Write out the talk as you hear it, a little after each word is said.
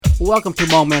Welcome to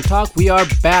Moment Talk. We are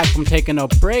back from taking a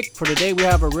break. For today, we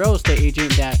have a real estate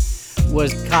agent that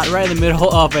was caught right in the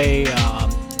middle of a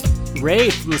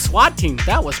raid from the SWAT team.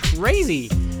 That was crazy.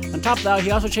 On top of that,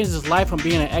 he also changed his life from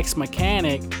being an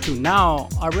ex-mechanic to now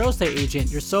a real estate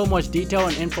agent. There's so much detail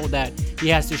and info that he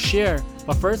has to share.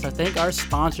 But first, I thank our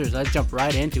sponsors. Let's jump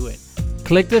right into it.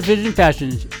 Collective Vision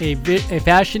Fashions, a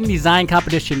fashion design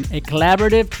competition. A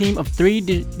collaborative team of three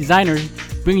designers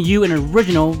bring you an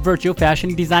original virtual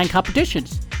fashion design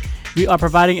competitions. We are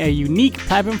providing a unique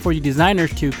platform for you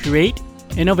designers to create,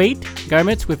 innovate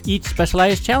garments with each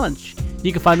specialized challenge.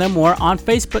 You can find them more on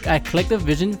Facebook at Collective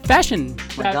Vision Fashion.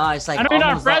 Oh my God, it's like I know you're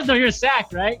not in Fresno, you're in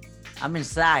Sac, right? I'm in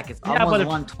Sac. It's almost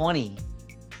 120.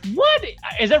 What?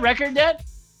 Is that record yet?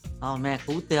 Oh man,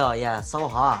 Hotel, yeah, so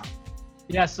hot.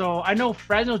 Yeah, so I know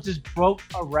Fresno just broke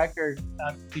a record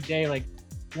today, like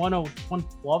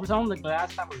 112 or something. Like the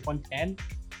last time was 110.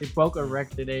 They broke a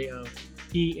record today of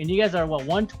heat. And you guys are, what,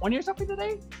 120 or something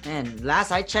today? Man,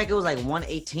 last I checked, it was like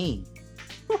 118.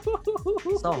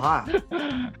 So hot.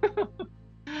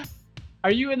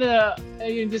 Are you in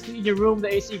just in your room,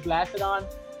 the AC blasted on?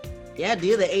 Yeah,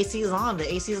 dude, the AC is on.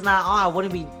 The AC is not on. I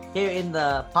wouldn't be here in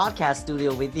the podcast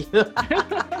studio with you.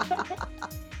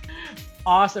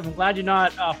 Awesome. I'm glad you're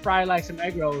not fried like some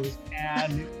egg rolls.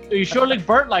 And you sure look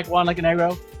burnt like one, like an egg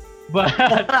roll. But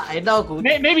I know.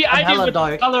 Maybe I did with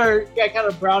dark. the color, yeah, kind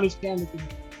of brownish can looking.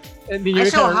 And then I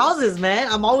show houses,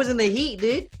 man. I'm always in the heat,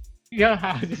 dude. Yeah,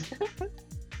 houses.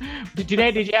 Did you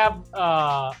have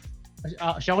a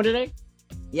showing today?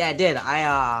 Yeah, I did.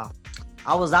 I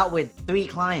was out with 3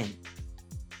 clients.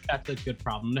 That's a good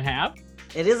problem to have.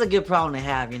 It is a good problem to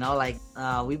have, you know, like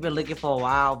we've been looking for a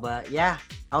while, but yeah,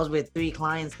 I was with 3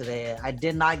 clients today. I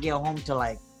did not get home till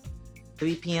like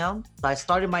 3 p.m. So I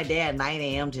started my day at 9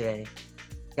 a.m. today.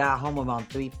 Got home around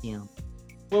 3 p.m.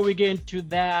 Before we get into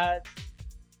that,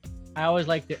 I always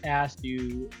like to ask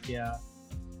you,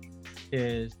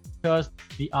 is just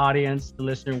the audience, the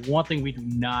listener, one thing we do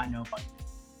not know about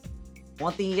you.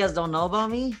 One thing you guys don't know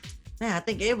about me? Man, I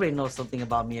think everybody knows something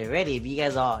about me already. If you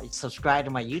guys are subscribed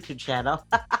to my YouTube channel.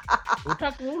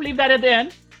 We'll leave that at the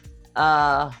end.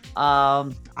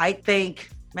 I think,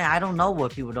 man, I don't know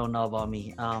what people don't know about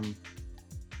me.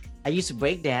 I used to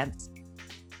break dance.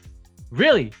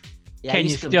 Really? Yeah, can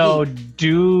you still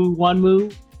do one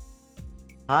move?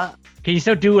 Huh? Can you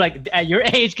still do, like, at your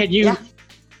age, can you... Yeah.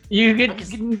 You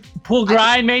can pull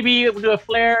grind, maybe do a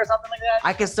flare or something like that?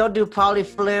 I can still do probably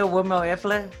flare, windmill air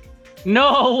flare.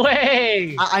 No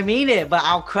way! I mean it, but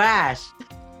I'll crash.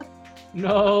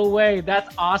 No way.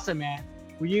 That's awesome, man.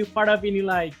 Were you part of any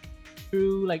like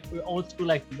crew, like old school,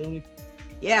 like Looney?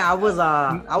 Yeah, I was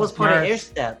part of Air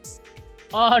Steps.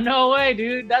 Oh no way,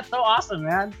 dude! That's so awesome,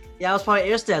 man. Yeah, I was part of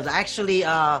Air Steps. I actually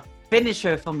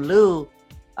Finisher from Lou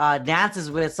dances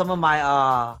with some of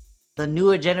my the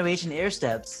newer generation Air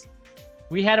Steps.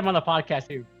 We had him on the podcast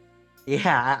too.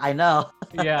 Yeah, I know.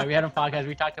 Yeah, we had him on the podcast.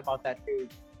 We talked about that too,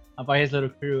 about his little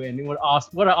crew, and what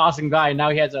an awesome guy. Now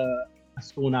he has a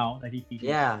school now that he teaches.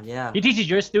 Yeah. He teaches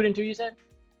your student too, you said?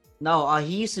 No,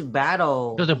 he used to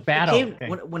battle. There's a battle. Okay.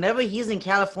 Whenever he's in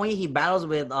California, he battles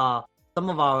with some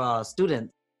of our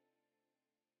students.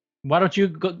 Why don't you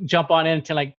jump on in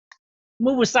to like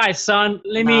move aside, son?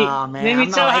 Let me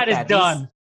tell how this done.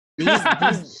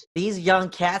 These young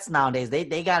cats nowadays,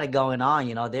 they got it going on,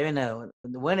 you know.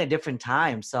 We're in a different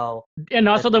time, so. And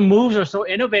also the moves are so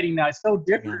innovating now. It's so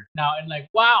different now, and like,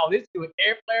 wow, this doing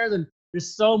air flares and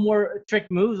there's so more trick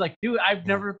moves. Like, dude, I've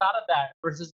never thought of that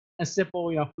versus a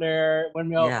simple, flare,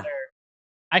 windmill flare.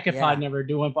 I could probably never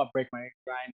do one, but break my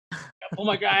grind. Pull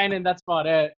my grind, and that's about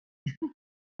it.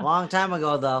 A long time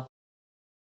ago, though.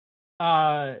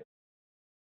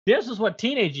 This was what,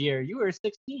 teenage year? You were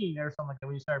 16 or something like that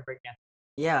when you started breakdancing.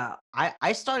 Yeah,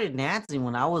 I started dancing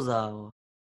when I was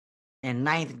in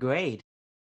 9th grade.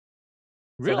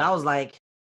 Really? So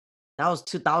that was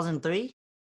 2003.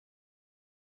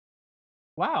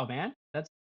 Wow, man, that's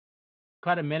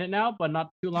quite a minute now, but not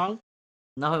too long.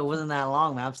 No, it wasn't that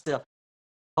long, man. I'm still.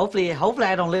 Hopefully,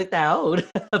 I don't look that old.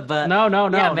 But no.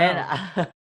 Yeah, man.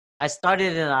 I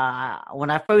started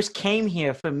when I first came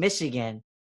here from Michigan.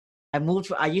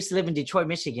 I used to live in Detroit,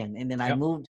 Michigan, and then I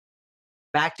moved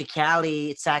back to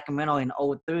Cali, Sacramento in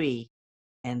 2003,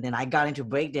 and then I got into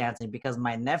breakdancing because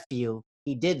my nephew,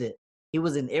 he did it. He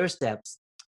was in Air Steps,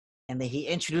 and then he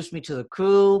introduced me to the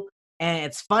crew. And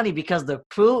it's funny because the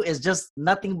crew is just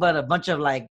nothing but a bunch of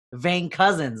like vain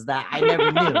cousins that I never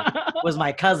knew was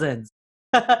my cousins.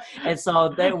 And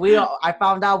so I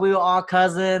found out we were all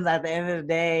cousins at the end of the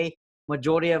day,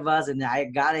 majority of us, and I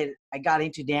got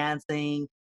into dancing.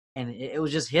 And it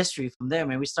was just history from there,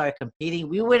 man. We started competing.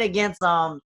 We went against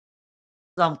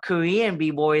some Korean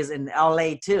b-boys in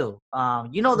LA too.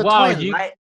 You know the Wow, twins,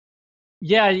 right?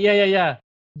 yeah.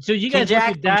 So you guys went Kinjak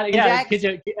to from that, yeah,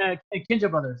 Kinjaks.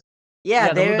 Kinja brothers. Yeah, Yeah,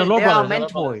 the they're Lord our brothers, the Lord brothers,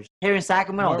 mentors here in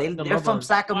Sacramento. The They're Lord from brothers.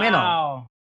 Sacramento. Wow,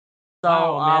 So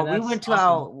wow, man, we that's went to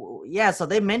awesome. our so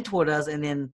they mentored us, and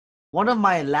then one of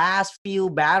my last few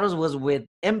battles was with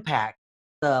Impact,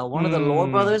 the one of the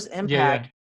Lord brothers, Yeah. Impact,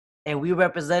 and we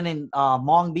representing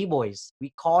Hmong b-boys.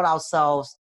 We called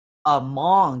ourselves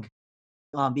Hmong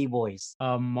b-boys.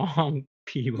 Hmong Yeah,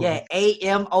 people.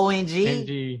 AMONG.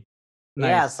 NG.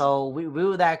 Yeah, Nice. so we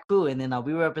were that crew, and then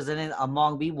we represented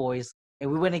Hmong b-boys,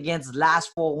 and we went against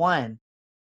Last 4-1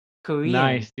 Korean,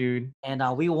 Nice, dude. and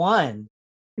we won.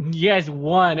 You guys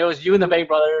won. It was you and the Bang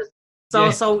brothers.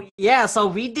 Yeah. So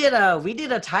we did a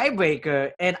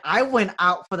tiebreaker, and I went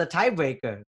out for the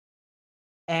tiebreaker.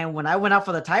 And when I went out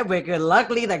for the tiebreaker,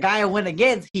 luckily the guy I went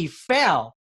against, he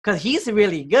fell because he's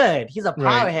really good. He's a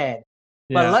Right. powerhead.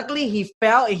 But Yeah. luckily he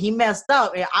fell and he messed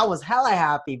up, and I was hella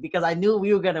happy because I knew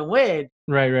we were gonna win.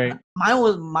 Right.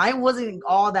 Mine wasn't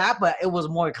all that, but it was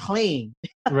more clean.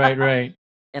 Right.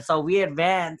 And so we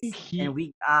advanced, and He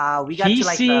we got he to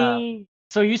like the seemed,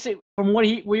 so you say from what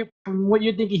you're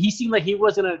thinking, he seemed like he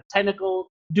wasn't a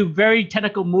do very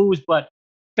technical moves, but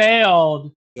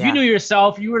failed. You yeah knew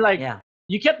yourself. You were like, yeah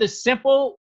you kept it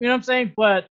simple. You know what I'm saying?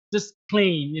 But just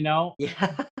clean. You know.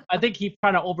 yeah I think he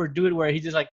trying to overdo it, where he's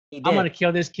just like, he I'm did. gonna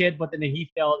kill this kid, but then he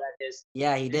failed at He his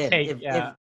did. take.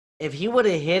 Yeah, If he would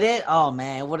have hit it, oh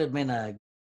man, it would have been a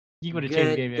he would have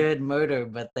changed the game. Yeah. good murder.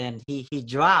 But then he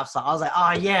dropped, so I was like,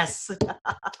 oh yes.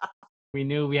 We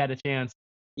knew we had a chance.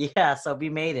 Yeah, so we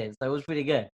made it. So it was pretty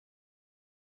good.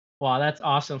 Wow, that's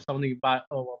awesome. Something about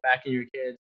back in your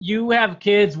kids. You have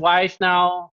kids, wife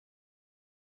now.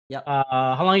 Yep.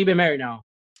 How long you been married now?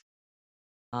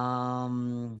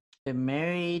 Been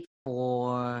married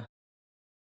for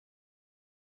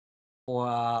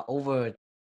over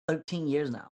 13 years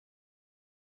now.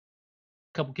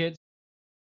 Couple kids.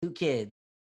 2 kids.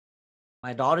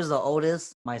 My daughter's the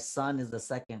oldest. My son is the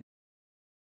second.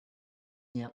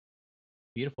 Yep.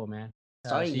 Beautiful, man.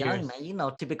 Started So young, man. You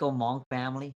know, typical Hmong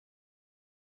family.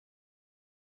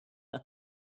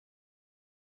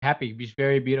 happy. It's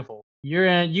very beautiful.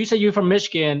 You said you're from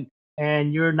Michigan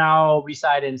and you're now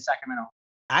reside in Sacramento.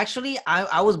 Actually,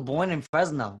 I was born in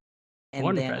Fresno. And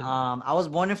Born in then Fresno. I was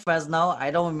born in Fresno.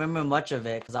 I don't remember much of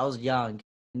it because I was young.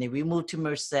 And then we moved to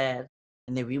Merced, and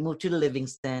then we moved to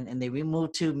Livingston, and then we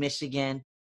moved to Michigan,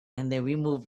 and then we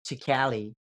moved to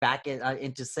Cali, back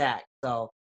into Sac. So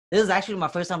this is actually my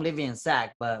first time living in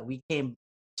Sac, but we came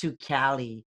to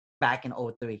Cali back in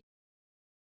 03.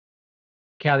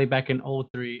 Cali back in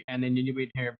 03, and then you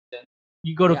moved here. Then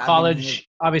you go to Yeah, I've been here. college,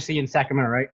 obviously in Sacramento,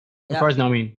 right? In Yeah, Fresno, I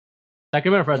mean.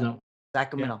 Sacramento, yeah, Fresno.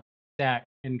 Sacramento. Yeah. Sac,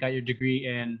 and got your degree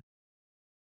in.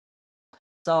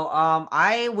 So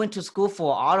I went to school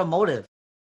for automotive,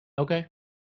 Okay.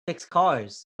 fix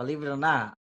cars, believe it or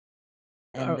not.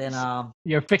 And then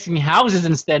You're fixing houses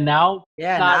instead now.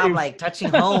 yeah, Not now I'm even- like touching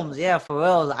homes. Yeah, for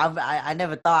real. I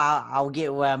never thought I'll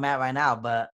get where I'm at right now,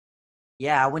 but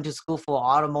yeah, I went to school for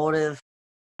automotive.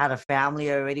 Had a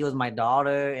family already with my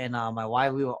daughter and my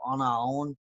wife. We were on our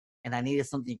own, and I needed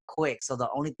something quick. So the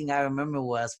only thing I remember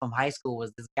was from high school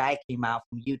was this guy came out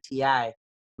from UTI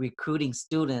recruiting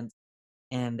students,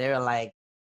 and they were like,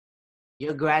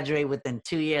 "You'll graduate within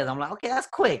 2 years." I'm like, "Okay, that's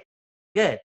quick,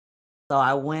 good." So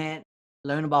I went,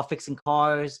 learned about fixing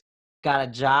cars, got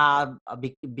a job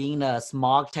being a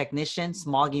smog technician,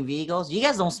 smogging vehicles. You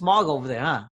guys don't smog over there,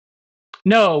 huh?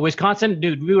 No, Wisconsin,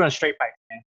 dude, we were on straight pipe,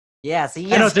 man. Yeah, so you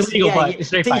I know guys, it's illegal, yeah, but it's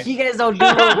straight pipe. you guys don't do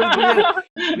what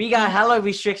we do. We got hella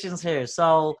restrictions here.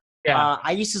 So Yeah.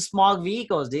 I used to smog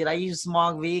vehicles, dude. I used to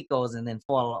smog vehicles, and then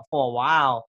for a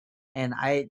while, and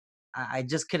I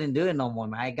just couldn't do it no more,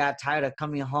 man. I got tired of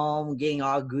coming home, getting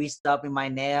all greased up in my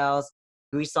nails,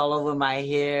 grease all over my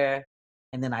hair,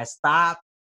 and then I stopped.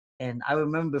 And I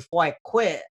remember before I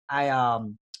quit, I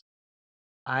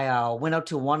went up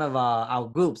to one of our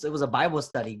groups. It was a Bible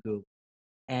study group,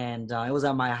 and it was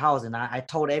at my house. And I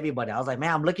told everybody, I was like,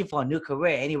 "Man, I'm looking for a new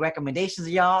career. Any recommendations,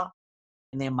 y'all?"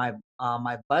 And then my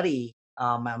buddy,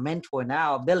 my mentor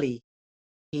now, Billy,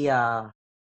 he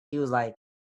was like,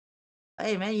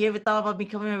 "Hey, man, you ever thought about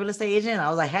becoming a real estate agent?" I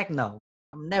was like, "Heck no,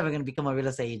 I'm never gonna become a real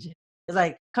estate agent." It's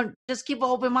like, come, just keep an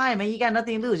open mind, man. You got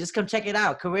nothing to lose. Just come check it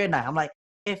out. Career night. I'm like,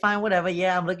 "Okay, fine, whatever.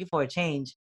 Yeah, I'm looking for a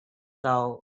change."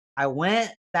 So I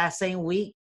went that same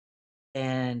week,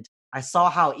 and I saw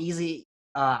how easy,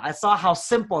 I saw how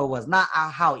simple it was. Not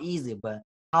how easy, but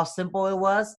how simple it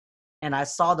was. And I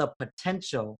saw the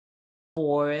potential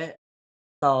for it.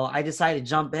 So I decided to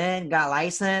jump in, got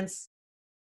licensed,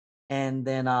 And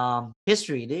then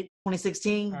history, dude.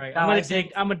 2016 All right, got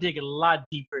license. I'm gonna dig a lot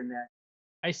deeper in that.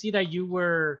 I see that you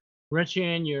were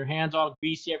wrenching your hands all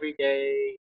greasy every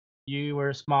day. You were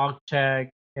a small tech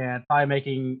and probably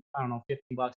making, I don't know, $15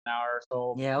 an hour or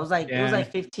so. Yeah, it was like And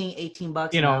 15,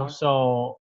 $18 an hour.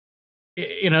 so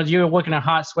you were working in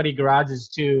hot, sweaty garages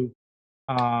too,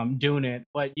 doing it.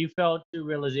 But you felt the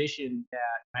realization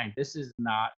that, man, this is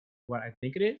not what I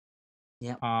think it is.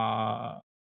 Yeah.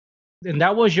 And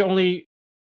that was your only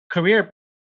career,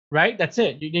 right? That's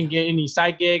it. You didn't get any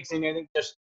side gigs and anything.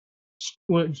 Just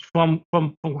from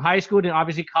high school, then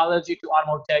obviously college into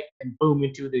automotive tech, and boom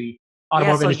into the Yeah,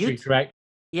 automotive so industry, correct?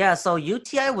 so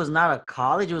UTI was not a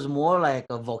college, it was more like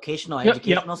a vocational Yep.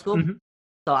 educational school. Hmm.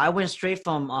 So I went straight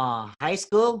from high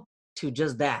school to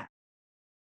just that.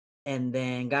 And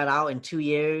then got out in 2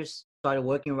 years, started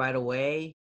working right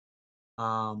away.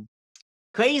 Um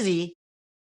Crazy.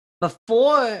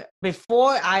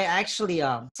 Before I actually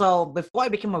so before I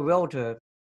became a realtor,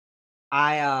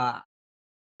 I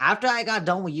after I got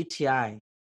done with UTI,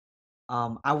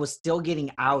 I was still getting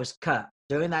hours cut.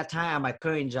 During that time at my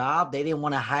current job, they didn't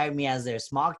want to hire me as their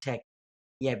smog tech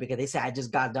yet because they said I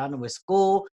just got done with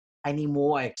school. I need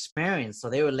more experience.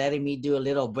 So they were letting me do a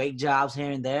little break jobs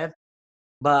here and there.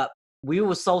 But we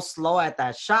were so slow at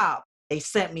that shop, they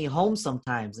sent me home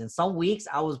sometimes. And some weeks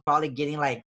I was probably getting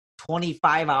like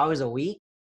 25 hours a week.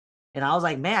 And I was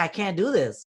like, man, I can't do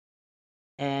this.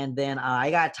 And then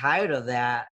I got tired of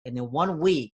that. And then one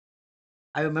week,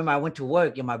 I remember I went to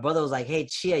work and my brother was like, hey,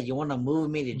 Chia, you want to move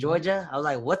me to Hmm. Georgia? I was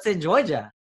like, what's in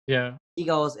Georgia? Yeah. He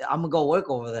goes, I'm going to go work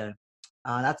over there.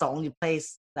 That's the only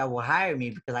place that will hire me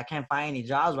because I can't find any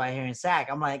jobs right here in Sac.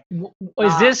 I'm like, Is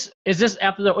nah, this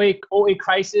after the '08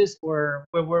 crisis, or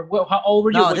how old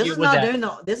were you? no, What this year is was not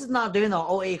that? during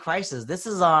the '08 crisis. This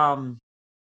is So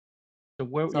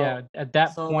where? so Yeah, at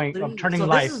that so point of three turning so this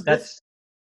life, is that's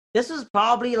this is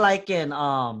probably like in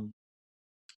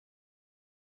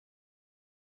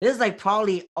this is like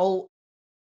probably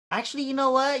actually, you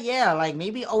know what? Yeah, like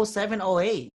maybe '07,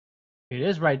 '08. it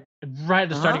is right at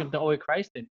the starting Uh-huh. of the '08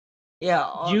 crisis.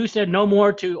 Yeah. You said no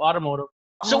more to automotive.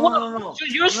 So Oh what? no, no, no. So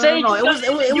you're No, no, saying no. It you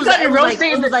was got it in was real like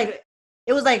estate in the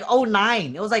it was like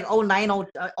 '09. It was like '09,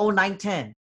 09,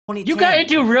 10, you got 2010.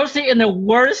 into real estate in the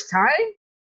worst time?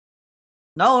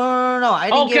 No, no, no, no, no.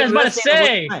 I didn't Okay, I get was real about to estate in the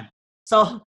worst say time.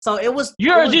 So it you're was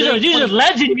during these are 20.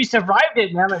 legend. You survived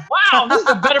it, man. I'm like, wow, this is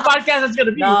a better podcast that's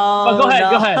gonna be. But go No, ahead,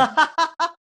 go no. ahead.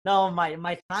 No,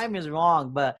 my time is wrong,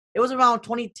 but it was around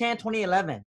 2010,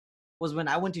 2011 was when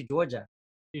I went to Georgia.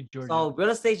 In Georgia. So real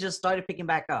estate just started picking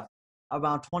back up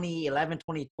around 2011,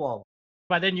 2012.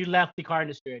 But then you left the car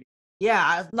industry.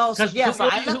 Yeah, no, so Because yeah, so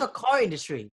I left the car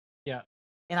industry yeah,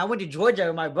 and I went to Georgia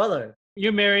with my brother.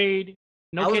 you're married,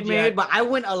 no I was kids yet. married, but I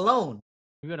went alone.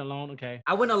 You went alone, okay.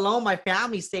 I went alone. My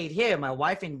family stayed here. My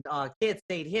wife and kids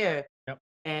stayed here, Yep.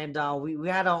 and we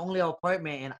had our only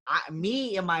apartment. And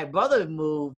me and my brother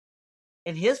moved,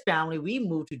 and his family we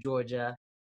moved to Georgia,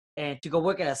 and to go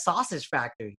work at a sausage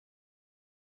factory.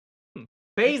 Hmm.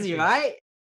 Crazy, Interesting. right?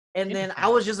 And then I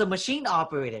Interesting. was just a machine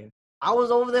operator. I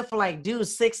was over there for like, dude,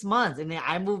 6 months, and then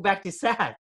I moved back to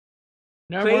Sac.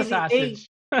 No more Crazy thing, sausage.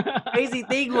 crazy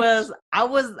thing was I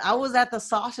was at the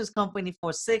sausage company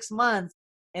for 6 months,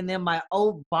 and then my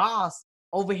old boss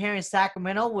over here in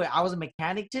Sacramento, where I was a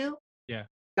mechanic too, Yeah.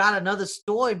 got another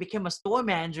store and became a store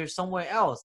manager somewhere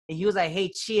else. And he was like, "Hey,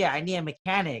 Chia, I need a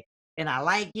mechanic, and I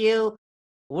like you.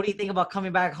 What do you think about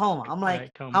coming back home?" I'm like,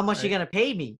 Right, "How come much you right. gonna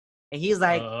pay me?" And he's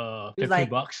like, he was like,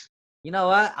 $15. "You know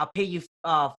what? I'll pay you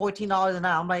 $14 an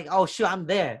hour." I'm like, "Oh, sure, I'm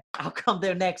there. I'll come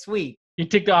there next week." You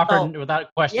took the offer So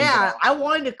without questions at yeah, all. I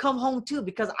wanted to come home too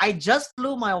because I just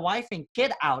flew my wife and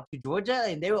kid out to Georgia,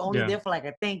 and they were only Yeah. there for like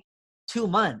I think 2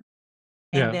 months.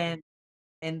 And Yeah.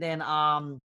 then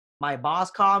my boss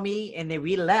called me and then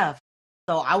we left.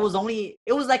 So I was only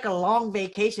it was like a long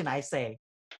vacation, I say.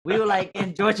 We were like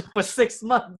in Georgia for 6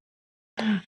 months.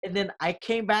 And then I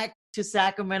came back to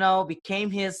Sacramento,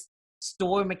 became his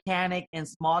store mechanic and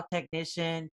small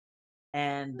technician.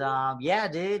 And yeah,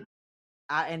 dude.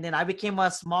 And then I became a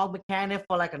small mechanic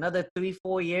for like another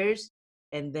 3-4 years.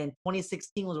 And then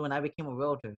 2016 was when I became a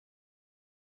realtor.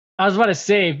 I was about to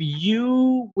say, if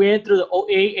you went through the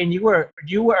 '08 and you were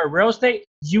a real estate,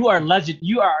 you are legend.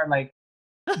 You are like,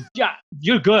 yeah,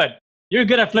 you're good. You're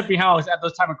good at flipping house at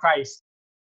those time of Christ.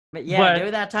 But yeah, But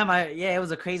during that time, it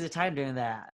was a crazy time during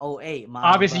that '08, man.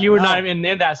 obviously, But you were not no, even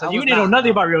in that, so I you was didn't know not. nothing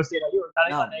No, about real estate. You were not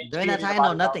even on no. During HQ, that anything time, no,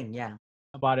 about nothing. Yeah.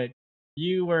 about it.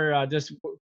 You were just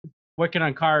working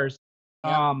on cars.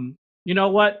 Yep. You know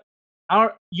what?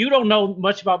 You don't know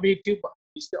much about me too, but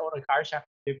we still own a car shop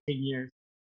for 15 years.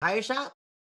 Tire shop?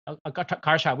 a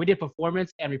car shop. We did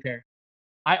performance and repair.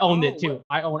 I owned Oh, it too.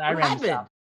 I what ran the happened? shop.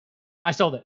 I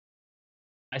sold it.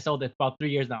 I sold it about 3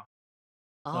 years now.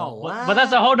 Oh, So, but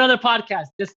that's a what? whole nother podcast.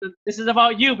 This is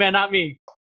about you, man, not me.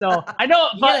 So I know,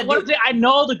 You but gotta what do. I'm saying, I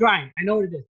know the grind. I know what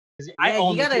it is. 'Cause I Yeah,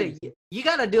 own the thing. you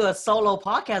gotta do a solo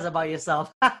podcast about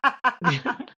yourself.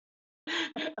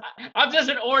 I'm just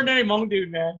an ordinary Hmong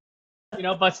dude, man.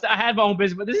 But I had my own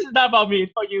business. But this is not about me.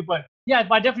 It's about you. But yeah,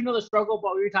 but I definitely know the struggle.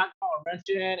 But we were talking about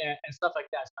renting and stuff like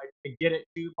that. So I get it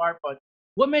too, part. But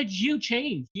what made you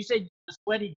change? You said the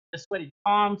sweaty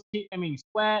palms. I mean,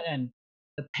 sweat and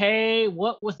the pay.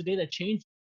 What was the day that changed?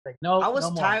 Like, I no, no was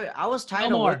more, tired. I was no tired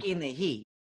of more. working in the heat.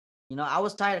 I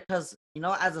was tired because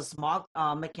as a smog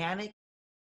mechanic,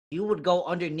 you would go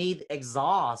underneath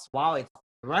exhaust while it's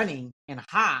running and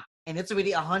hot, and it's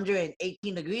already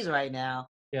 118 degrees right now.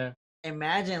 Yeah.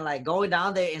 Imagine like going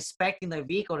down there inspecting the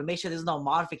vehicle to make sure there's no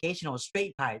modification or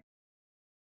straight pipe.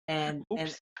 And and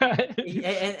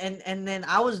Oops. and then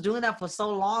I was doing that for so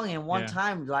long, and one Yeah.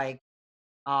 time like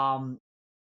um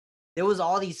there was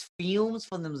all these fumes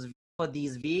from them for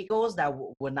these vehicles that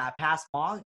would not pass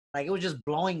smog. Like it was just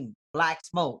blowing black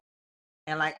smoke,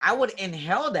 and like I would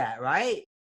inhale that, right?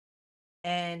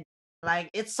 And like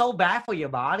it's so bad for your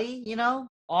body,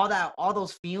 all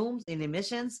those fumes and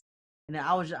emissions. And then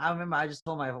I remember I just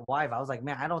told my wife, I was like,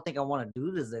 man, I don't think I want to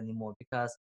do this anymore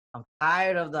because I'm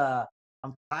tired of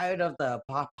the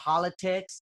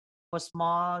politics for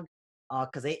smog.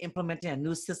 Because they implemented a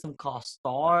new system called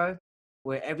Star,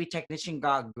 where every technician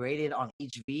got graded on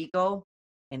each vehicle,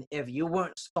 and if you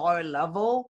weren't Star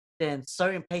level, then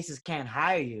certain places can't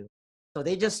hire you. So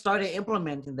they just started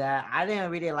implementing that. I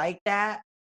didn't really like that.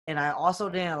 And I also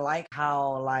didn't like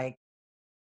how, like,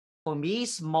 for me,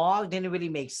 smog didn't really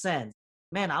make sense.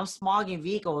 Man, I'm smogging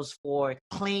vehicles for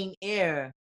clean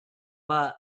air,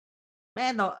 but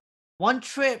man, the one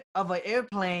trip of an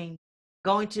airplane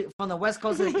going from the west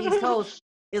coast to the east coast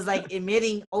is like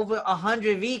emitting over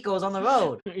 100 vehicles on the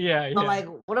road. Yeah. So Yeah. like,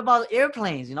 what about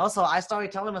airplanes? So I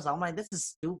started telling myself, I'm like, this is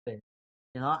stupid.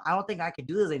 I don't think I could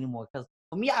do this anymore. Because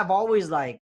for me, I've always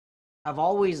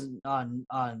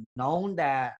known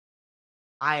that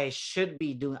I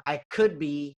could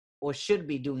be or should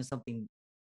be doing something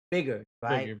bigger,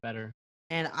 right? Bigger, better.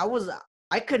 And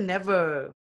I could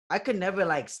never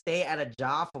like stay at a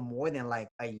job for more than like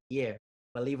a year,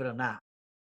 believe it or not.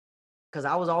 Because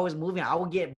I was always moving. I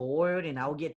would get bored and I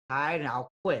would get tired and I'll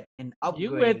quit and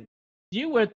You went upgrade. you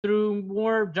went through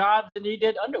more jobs than you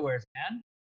did underwears, man.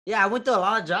 Yeah, I went through a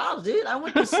lot of jobs, dude. I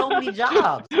went through so many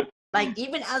jobs. Like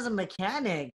even as a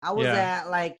mechanic, Yeah. I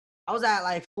was at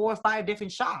like 4 or 5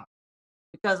 different shops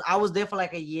because I was there for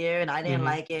like a year and I didn't Mhm.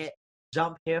 like it.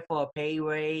 Jumped here for a pay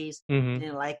raise, Mhm.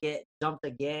 didn't like it. Jumped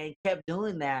again, kept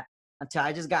doing that until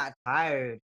I just got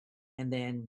tired, and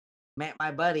then met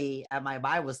my buddy at my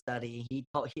Bible study. He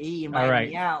All invited me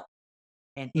right. out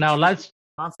and Now introduced me to let's the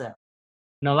concept.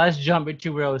 now let's jump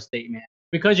into real estate, man.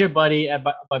 Because your buddy at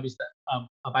Bible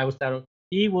study,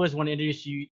 he was one to introduce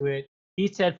you to it. He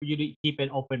said for you to keep an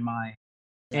open mind.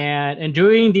 Yeah, And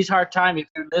during these hard times, if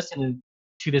you're listening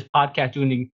to this podcast,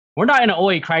 we're not in an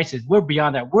OA crisis. We're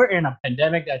beyond that. We're in a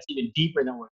pandemic that's even deeper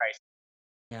than we're crisis.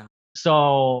 yeah.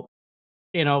 So,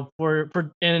 for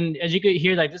and as you could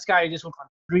hear, like this guy just went on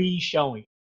 3 showing.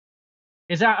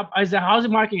 Is the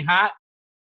housing market hot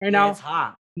right Yeah, it's now?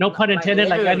 hot. No pun Like intended.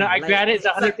 Like I know literally, I like got it. It's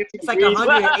it's 150 like degrees.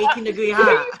 118-degree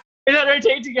hot. It's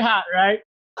 118 hot, right?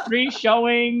 3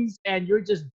 showings, and you're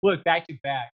just booked back to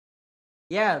back.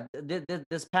 Yeah,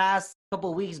 this past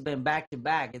couple weeks been back to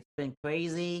back. It's been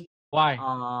crazy. Why?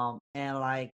 And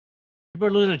like, People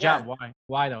are losing a yeah, job. Why?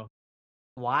 Why though?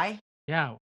 why?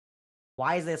 Yeah,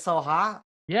 Why is it so hot?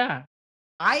 yeah.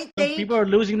 I Some people think are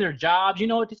losing their jobs.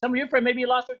 Some of your friends maybe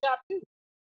lost their job too.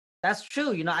 that's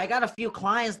true. I got a few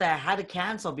clients that had to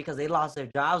cancel because they lost their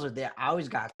jobs or their hours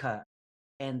got cut,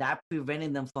 and that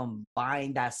prevented them from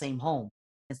buying that same home.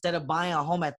 Instead of buying a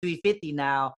home at 350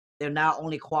 now, they're now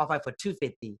only qualified for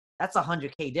 250. That's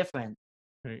 100K difference.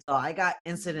 Right. So I got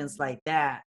incidents like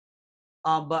that.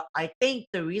 But I think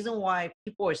the reason why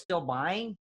people are still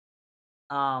buying,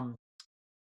 um,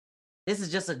 this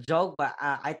is just a joke, but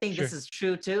I think this Sure. is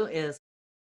true too, is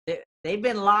they've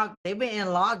been in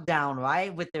lockdown,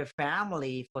 right, with their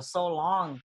family for so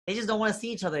long. They just don't want to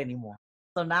see each other anymore.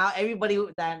 So now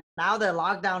now that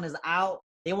lockdown is out,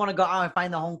 they want to go out and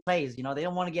find their home place. They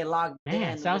don't want to get locked Man,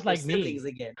 in with sounds their like me. siblings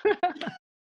again.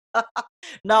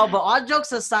 No, but all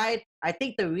jokes aside, I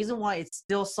think the reason why it's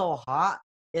still so hot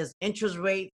is interest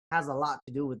rate has a lot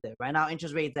to do with it. Right now,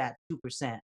 interest rate's at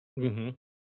 2%, Mm-hmm.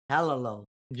 hella low,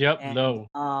 Yep, and low.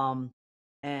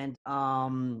 and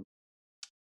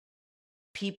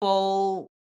people,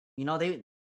 they're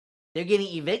getting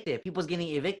evicted. People's getting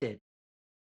evicted.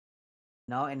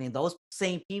 And then those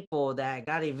same people that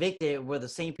got evicted were the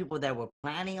same people that were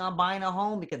planning on buying a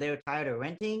home because they were tired of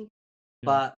renting.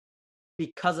 But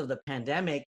because of the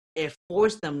pandemic, it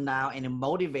forced them now and it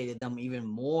motivated them even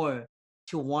more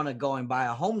to want to go and buy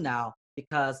a home now.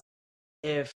 Because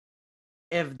if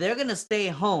they're gonna stay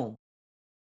home,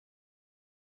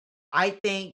 I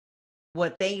think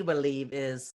what they believe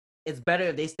is it's better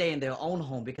if they stay in their own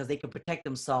home because they can protect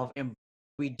themselves and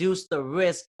reduce the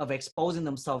risk of exposing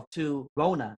themselves to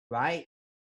Rona, right?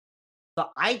 So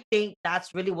I think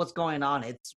that's really what's going on.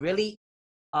 It's really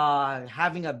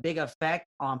having a big effect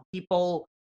on people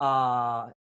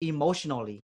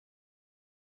emotionally.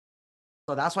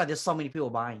 So that's why there's so many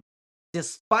people buying.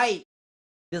 Despite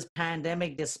this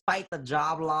pandemic, despite the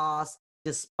job loss,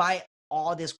 despite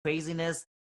all this craziness,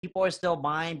 people are still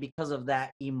buying because of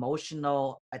that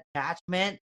emotional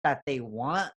attachment that they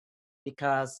want.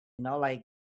 Because like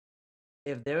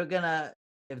if they're gonna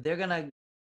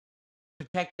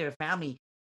protect their family,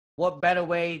 what better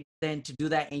way than to do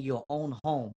that in your own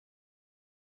home?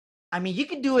 I mean, you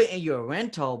can do it in your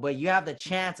rental, but you have the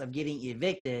chance of getting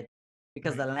evicted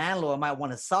because the landlord might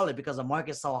want to sell it because the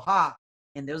market's so hot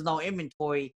and there's no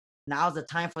inventory. Now's the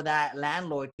time for that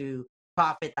landlord to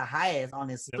profit the highest on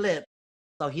his flip.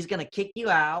 So he's going to kick you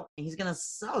out and he's going to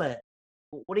sell it.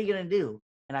 What are you going to do?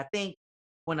 And I think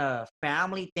when a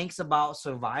family thinks about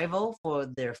survival for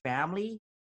their family,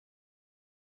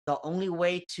 the only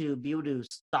way to be able to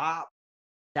stop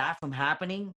that from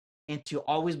happening and to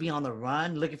always be on the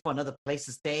run, looking for another place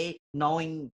to stay, not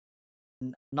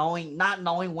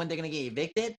knowing when they're gonna get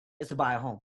evicted, is to buy a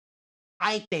home.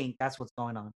 I think that's what's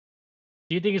going on.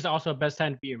 Do you think it's also the best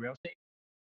time to be in real estate?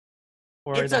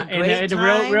 Or It's a in great the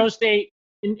real time. estate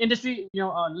industry,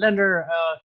 lender,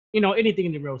 anything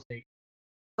in the real estate?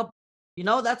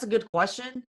 That's a good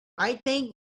question. I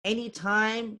think any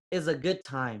time is a good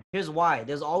time. Here's why.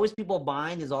 There's always people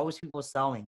buying, there's always people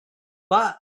selling.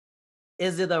 But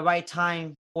is it the right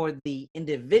time for the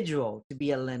individual to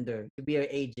be a lender, to be an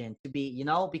agent, to be,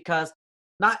 because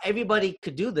not everybody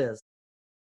could do this.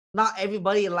 Not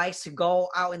everybody likes to go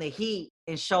out in the heat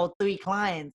and show 3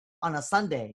 clients on a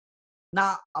Sunday.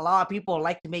 Not a lot of people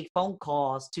like to make phone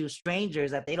calls to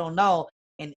strangers that they don't know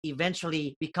and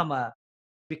eventually become a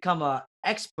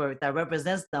expert that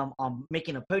represents them on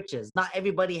making a purchase. Not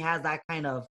everybody has that kind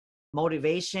of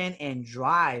motivation and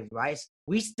drive, right?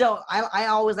 I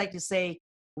always like to say,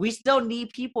 we still need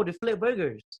people to flip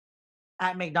burgers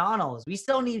at McDonald's. We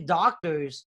still need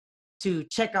doctors to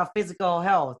check our physical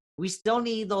health. We still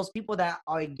need those people that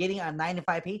are getting a 9 to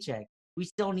 5 paycheck. We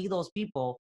still need those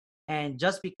people. And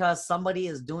just because somebody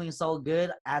is doing so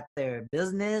good at their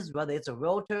business, whether it's a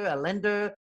realtor, a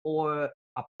lender, or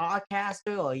a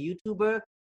podcaster or a YouTuber,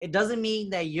 it doesn't mean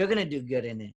that you're gonna do good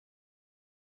in it,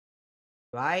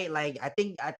 right? Like I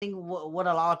think what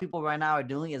a lot of people right now are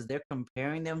doing is they're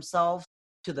comparing themselves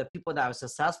to the people that are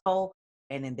successful,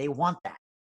 and then they want that,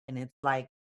 and it's like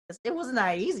it wasn't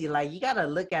that easy. Like you gotta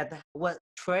look at what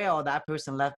trail that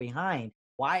person left behind.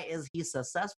 Why is he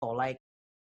successful? Like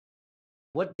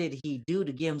what did he do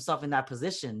to get himself in that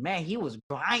position? Man, he was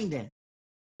grinding.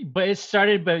 But it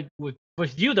started,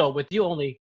 with you though, with you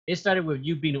only. It started with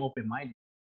you being open minded,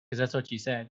 because that's what you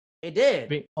said. It did.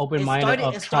 Being open minded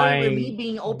of It started with me trying.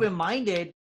 being open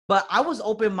minded, but I was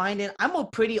open minded. I'm a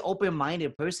pretty open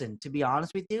minded person, to be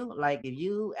honest with you. Like if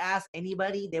you ask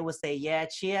anybody, they would say, "Yeah,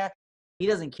 Chia, he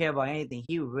doesn't care about anything.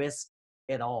 He risks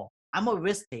it all." I'm a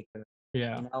risk taker,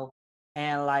 Yeah.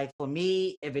 And like for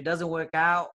me, if it doesn't work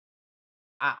out,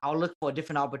 I'll look for a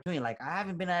different opportunity. Like I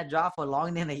haven't been at a job for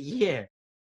longer than a year,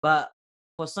 but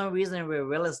for some reason with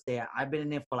real estate, I've been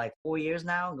in it for like 4 years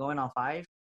now, going on 5.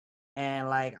 And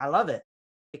like I love it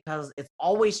because it's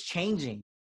always changing.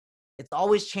 It's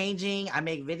always changing. I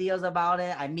make videos about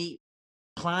it. I meet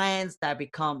clients that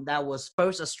was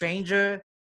first a stranger,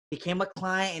 became a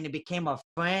client, and it became a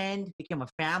friend, became a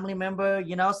family member,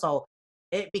 so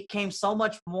it became so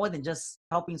much more than just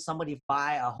helping somebody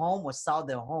buy a home or sell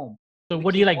their home. So It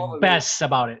what do you became like more of a best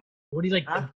about it? What do you like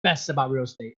huh? the best about real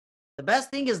estate? The best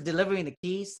thing is delivering the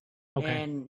keys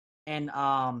Okay. and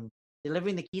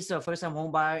delivering the keys to a first time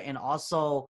home buyer, and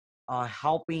also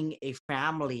helping a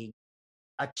family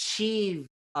achieve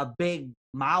a big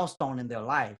milestone in their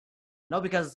life. No,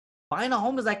 because buying a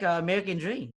home is like an American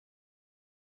dream.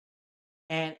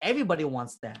 And everybody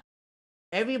wants that.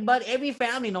 Every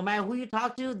family, no matter who you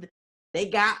talk to, they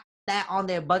got that on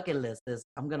their bucket list is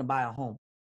I'm gonna buy a home.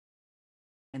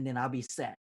 And then I'll be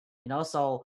set.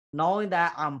 So knowing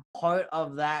that I'm part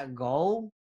of that goal,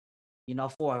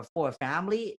 for a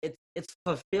family, it's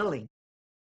fulfilling.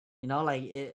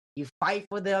 Like you fight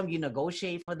for them, you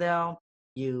negotiate for them,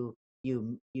 you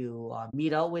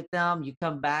meet up with them, you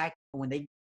come back when they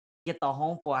get the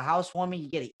home for a housewarming, you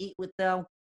get to eat with them,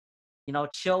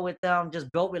 chill with them,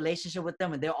 just build relationship with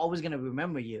them, and they're always gonna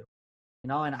remember you.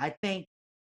 And I think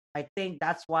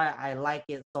that's why I like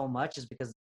it so much, is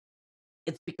because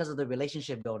it's because of the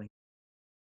relationship building.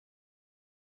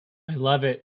 I love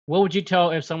it. What would you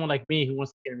tell if someone like me who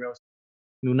wants to get real estate,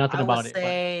 knew nothing I would about it, but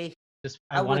say, just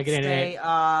I I want to would get in it? say,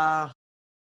 I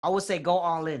would say go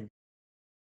all in.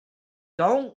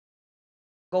 Don't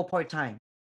go part time,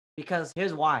 because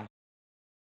here's why.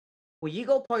 When you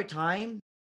go part time,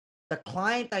 the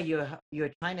client that you're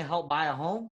trying to help buy a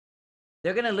home,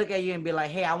 they're gonna look at you and be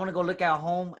like, "Hey, I want to go look at a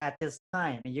home at this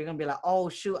time," and you're gonna be like, "Oh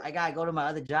shoot, I gotta go to my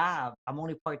other job. I'm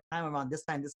only part time around this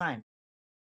time, this time."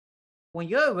 When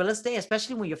you're in real estate,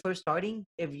 especially when you're first starting,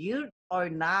 if you are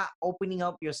not opening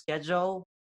up your schedule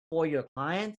for your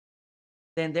client,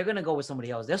 then they're gonna go with somebody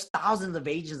else. There's thousands of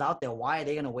agents out there. Why are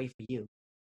they gonna wait for you?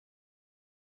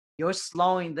 You're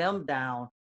slowing them down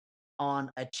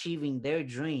on achieving their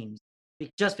dreams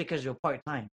just because you're part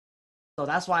time. So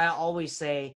that's why I always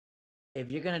say,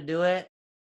 if you're gonna do it,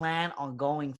 plan on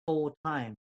going full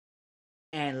time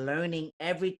and learning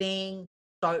everything.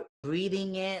 Start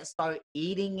breathing it, start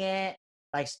eating it,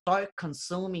 like start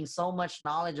consuming so much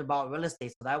knowledge about real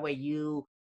estate, so that way you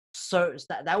serve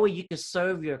that way you can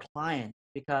serve your client.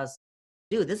 Because,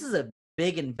 dude, this is a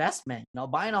big investment.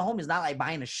 Buying a home is not like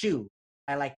buying a shoe.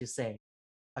 I like to say,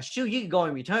 a shoe you can go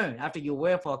and return after you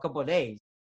wear it for a couple of days,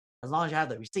 as long as you have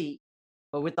the receipt.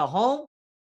 But with the home,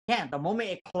 you can't. The moment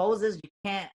it closes, you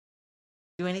can't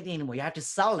do anything anymore. You have to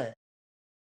sell it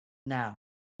now.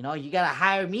 You gotta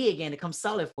hire me again to come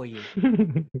sell it for you.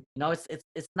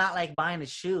 It's not like buying a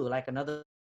shoe, like another.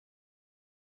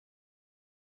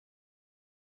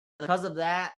 Because of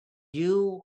that,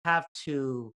 you have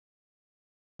to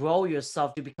grow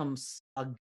yourself to become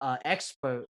a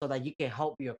expert, so that you can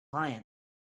help your client.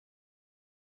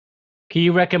 Can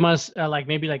you recommend us like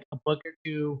maybe like a book or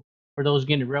two for those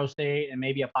getting into real estate, and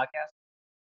maybe a podcast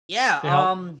Yeah. to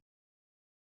help?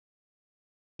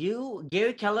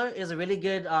 Gary Keller is a really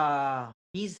good.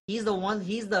 He's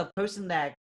the person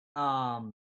that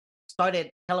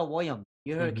started Keller Williams.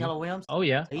 You heard of Mm-hmm. Keller Williams? Oh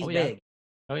yeah. So he's Oh yeah. big.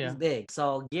 Oh He's yeah. big.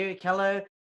 So Gary Keller,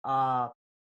 uh,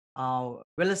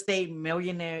 Real Estate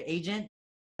Millionaire Agent.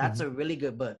 That's Mm-hmm. a really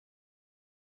good book.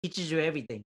 Teaches you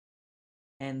everything.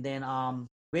 And then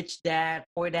Rich Dad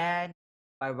Poor Dad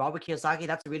by Robert Kiyosaki.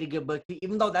 That's a really good book too.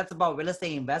 Even though that's about real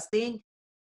estate investing,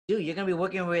 dude, you're gonna be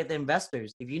working with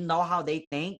investors. If you know how they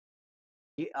think,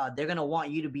 they're gonna want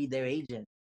you to be their agent.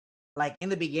 Like in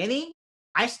the beginning,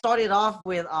 I started off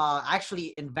with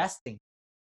actually investing.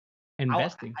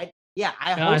 Investing. I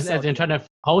As wholesale in deal. trying to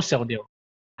wholesale deal.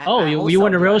 I, Oh, I you want wholesale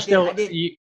a deal. real I did I estate?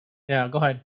 did Yeah, go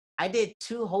ahead. I did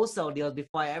 2 wholesale deals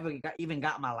before I ever even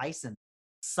got my license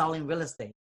selling real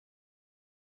estate.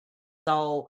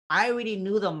 So I already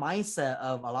knew the mindset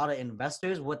of a lot of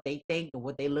investors, what they think and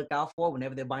what they look out for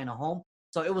whenever they're buying a home.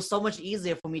 So it was so much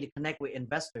easier for me to connect with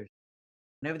investors.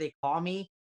 Whenever they call me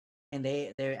and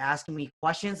they're asking me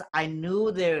questions, I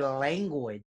knew their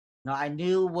language. I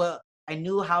knew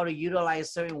how to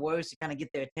utilize certain words to kind of get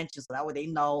their attention, so that way they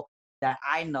know that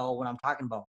I know what I'm talking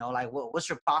about. Like what's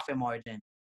your profit margin?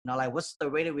 Like what's the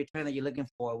rate of return that you're looking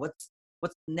for? What's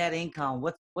net income?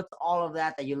 What's all of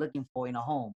that you're looking for in a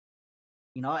home?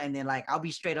 And then like I'll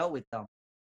be straight up with them.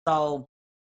 So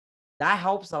that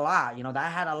helps a lot.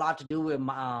 That had a lot to do with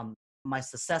my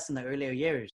success in the earlier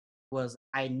years. Was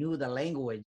I knew the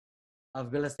language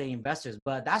of real estate investors.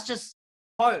 But that's just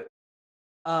part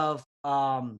of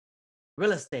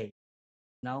real estate.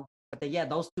 But yeah,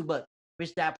 those 2 books,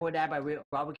 Rich Dad Poor Dad by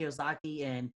Robert Kiyosaki,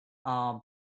 and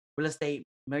Real Estate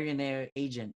Millionaire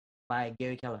Agent by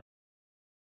Gary Keller.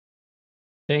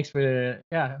 Thanks for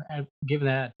and giving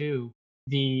that too.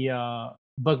 The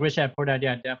book Rich Dad Poor Dad.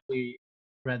 Yeah, definitely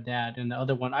read that. And the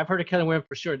other one, I've heard of Keller Williams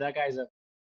for sure. That guy's a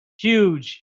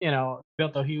huge,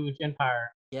 built a huge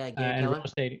empire Yeah, Gary in real Keller.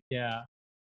 estate. Yeah,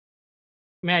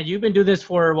 man, you've been doing this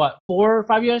for what, 4 or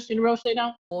 5 years in real estate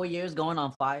now? 4 years going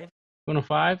on 5. Going to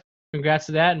 5. Congrats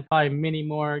to that, and probably many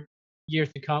more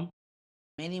years to come.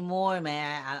 Many more,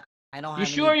 man. I don't You have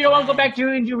any sure you don't want to go back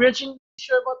plans. to New Richmond? You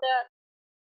sure about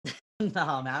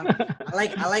No, man.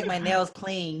 that? I like my nails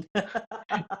clean.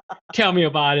 Tell me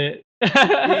about it.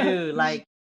 Dude, like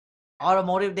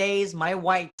automotive days, my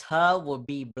white tub will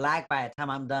be black by the time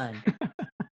I'm done.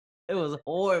 It was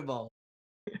horrible.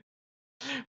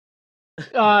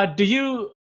 Do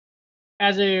you,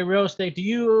 as a real estate, do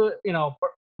you,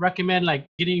 recommend like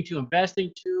getting into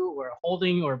investing too, or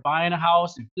holding or buying a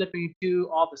house and flipping too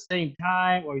all at the same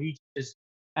time, or you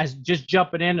just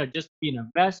jumping in, or just be an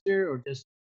investor, or just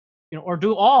or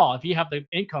do all if you have the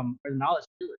income or the knowledge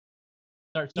to do it.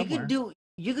 Start You could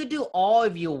somewhere. do all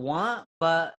if you want,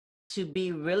 but to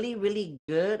be really, really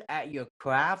good at your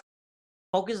craft,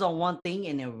 focus on one thing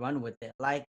and then run with it.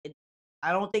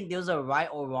 I don't think there's a right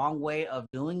or wrong way of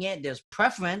doing it. There's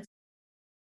preference.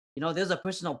 There's a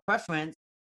personal preference.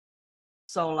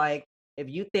 So like, if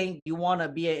you think you want to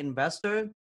be an investor,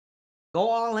 go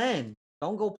all in.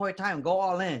 Don't go part time. Go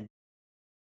all in.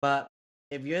 But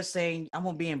if you're saying I'm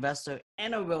gonna be an investor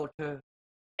and a realtor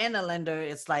and a lender,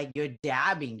 it's like you're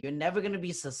dabbing. You're never gonna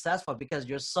be successful because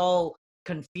you're so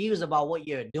confused about what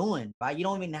you're doing, right? You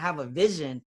don't even have a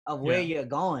vision of where you're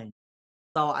going.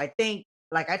 So I think,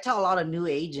 like I tell a lot of new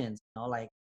agents, like,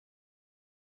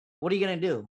 what are you gonna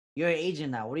do? You're an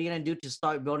agent now. What are you gonna do to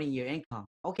start building your income?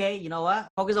 Okay, you know what?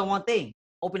 Focus on one thing: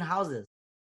 open houses.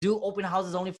 Do open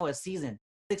houses only for a season,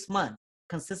 6 months,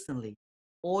 consistently.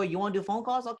 Or you want to do phone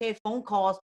calls? Okay, phone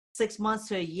calls 6 months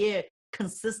to a year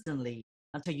consistently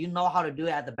until you know how to do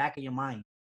it at the back of your mind.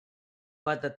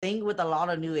 But the thing with a lot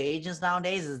of new agents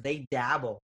nowadays is they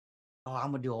dabble. Oh,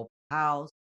 I'm gonna do open house.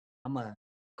 I'm gonna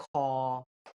call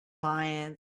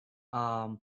clients.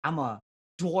 I'm a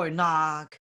door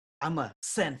knock. I'm a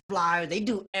send flyers. They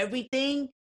do everything,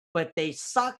 but they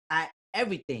suck at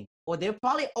everything. Or they're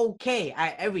probably okay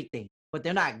at everything, but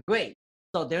they're not great.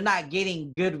 So they're not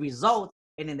getting good results.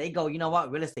 And then they go, you know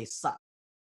what? Real estate sucks.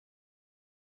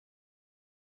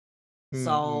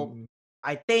 So Mm-hmm.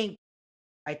 I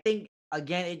think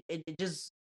again, it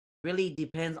just really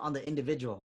depends on the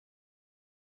individual.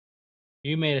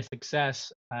 You made a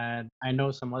success, and I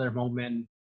know some other men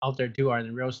out there too are in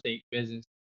the real estate business,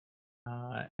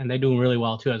 and they're doing really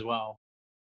well too as well.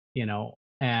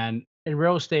 And in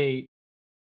real estate,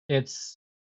 it's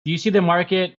do you see the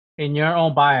market in your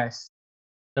own bias,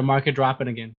 the market dropping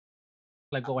again?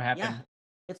 Like what Yeah, happened?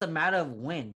 it's a matter of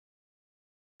when.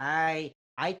 I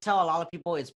tell a lot of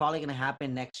people it's probably gonna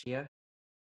happen next year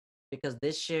because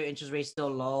this year interest rate's still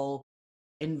low,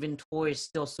 inventory is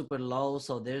still super low,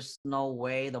 so there's no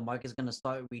way the market's gonna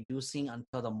start reducing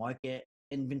until the market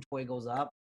inventory goes up.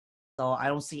 So I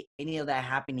don't see any of that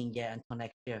happening yet until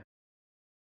next year.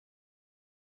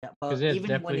 Yeah, Because but it's even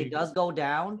when it definitely does go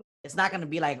down, it's not gonna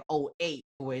be like '08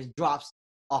 where it drops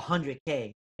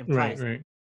 100K in right, price. right.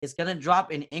 It's gonna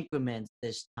drop in increments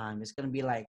this time. It's gonna be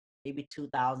like maybe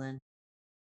 2,000,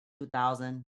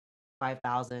 2,000,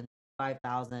 5,000,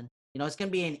 5,000. It's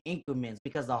gonna be in increments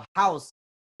because the house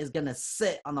is gonna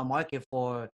sit on the market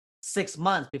for 6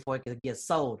 months before it can get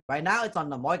sold. Right now, it's on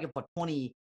the market for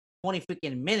 20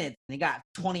 freaking minutes, and they got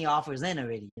 20 offers in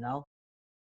already.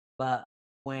 But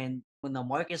when the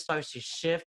market starts to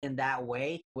shift in that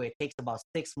way, where it takes about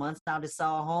 6 months now to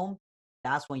sell a home,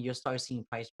 that's when you'll start seeing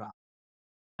price drop.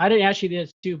 I didn't ask you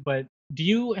this too, but do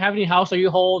you have any house that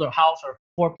you hold, or house or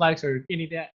fourplex or any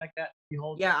of that like that you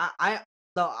hold? Yeah, I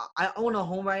own a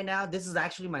home right now. This is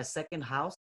actually my second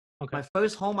house. Okay. My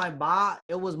first home I bought,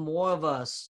 it was more of a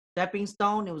stepping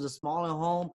stone. It was a smaller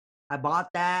home. I bought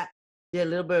that, did a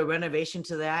little bit of renovation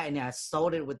to that, and I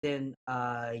sold it within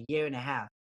a year and a half.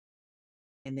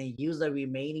 And then used the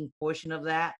remaining portion of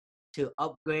that to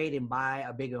upgrade and buy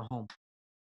a bigger home,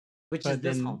 which is But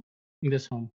this then home. in this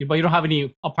home, but you don't have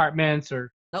any apartments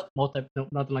or Nope, no,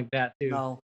 nothing like that too.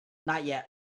 no, not yet.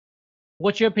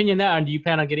 What's your opinion there? And do you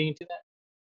plan on getting into that?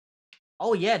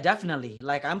 Oh yeah, definitely.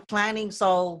 Like I'm planning.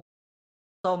 So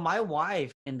my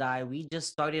wife and I, we just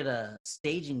started a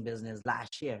staging business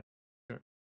last year, Sure.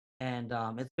 and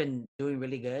it's been doing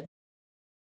really good.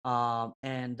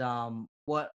 And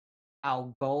what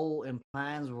our goal and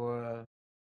plans were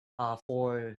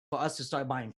for us to start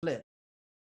buying flip,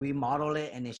 remodel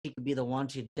it, and then she could be the one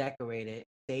to decorate it,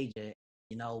 stage it,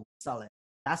 sell it.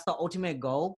 That's the ultimate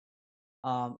goal.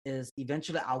 Is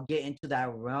eventually I'll get into that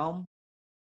realm,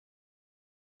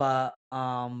 but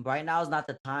right now is not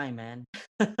the time, man.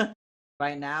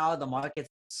 Right now the market's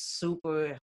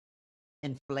super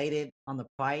inflated on the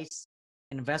price.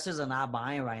 Investors are not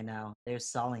buying right now; they're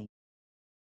selling.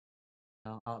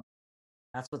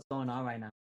 That's what's going on right now.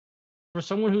 For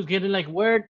someone who's getting like,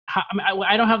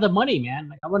 I don't have the money, man.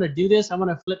 Like I want to do this. I want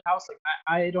to flip house. Like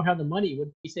I don't have the money. What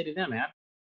do you say to them, man?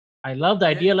 I love the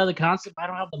idea, love the concept. But I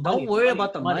don't have the Don't money. worry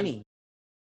about the money.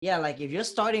 Yeah, like if you're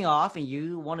starting off and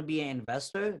you want to be an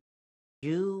investor,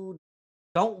 you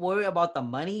don't worry about the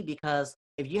money because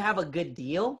if you have a good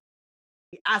deal,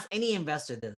 ask any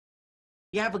investor this.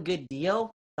 If you have a good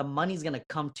deal, the money's gonna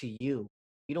come to you.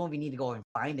 You don't even need to go and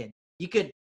find it.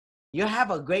 You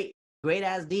have a great great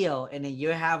ass deal, and then you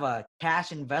have a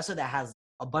cash investor that has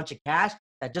a bunch of cash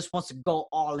that just wants to go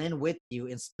all in with you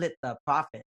and split the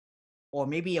profit, or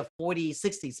maybe a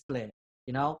 40-60 split,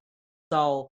 you know?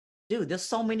 So, dude, there's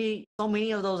so many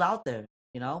of those out there,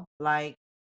 you know? Like,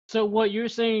 So what you're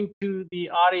saying to the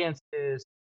audience is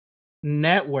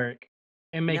network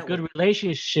and make network. good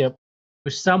relationship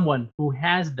with someone who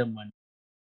has the money.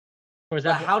 For But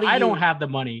example, how do I don't you, have the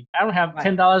money. I don't have right?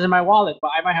 $10 in my wallet,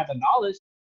 but I might have the knowledge,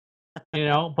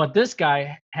 but this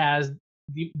guy has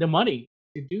the money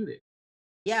to do this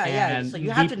Yeah. So you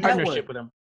and have be to network. partnership with him.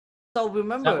 Is So that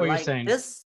remember, what you're like saying?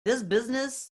 this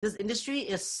business, this industry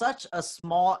is such a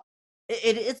small.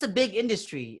 It's a big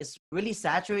industry. It's really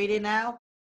saturated now,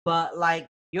 but like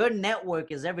your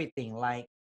network is everything. Like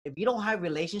if you don't have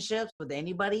relationships with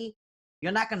anybody,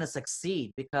 you're not gonna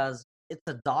succeed because it's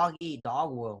a dog eat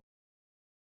dog world.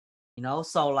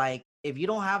 So like if you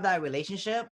don't have that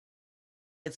relationship,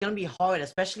 it's gonna be hard,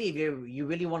 especially if you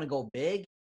really want to go big.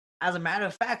 As a matter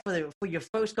of fact, for your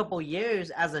first couple of years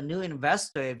as a new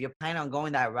investor, if you're planning on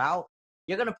going that route,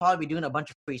 you're gonna probably be doing a bunch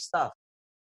of free stuff.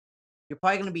 You're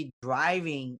probably gonna be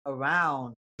driving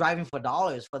around, driving for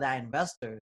dollars for that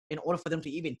investor in order for them to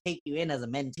even take you in as a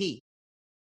mentee.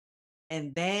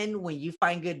 And then when you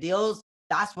find good deals,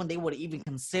 that's when they would even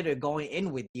consider going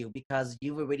in with you because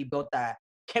you've already built that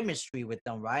chemistry with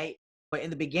them, right? But in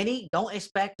the beginning, don't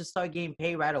expect to start getting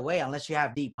paid right away unless you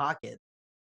have deep pockets.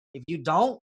 If you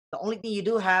don't, the only thing you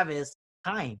do have is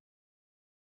time.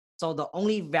 So the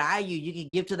only value you can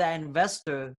give to that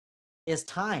investor is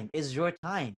time, is your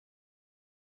time.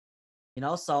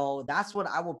 So that's what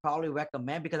I would probably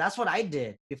recommend because that's what I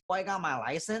did before I got my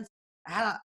license.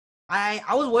 I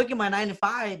was working my 9 to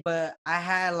 5, but I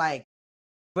had like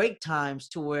break times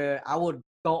to where I would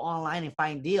go online and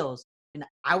find deals, and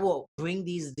I will bring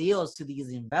these deals to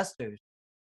these investors.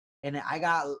 And I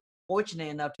got fortunate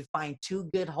enough to find 2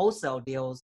 good wholesale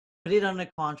deals, put it under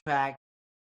contract,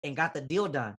 and got the deal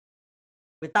done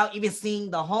without even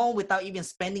seeing the home, without even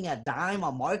spending a dime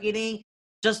on marketing,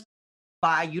 just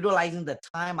by utilizing the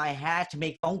time I had to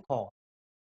make phone calls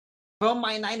from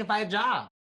my 9 to 5 job.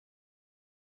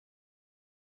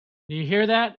 Do you hear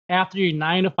that? After your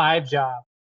 9 to 5 job,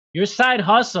 your side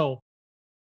hustle,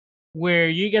 where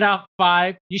you get out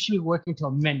 5, you should be working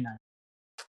till midnight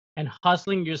and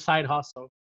hustling your side hustle.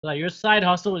 Like your side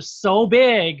hustle is so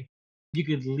big, you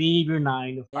could leave your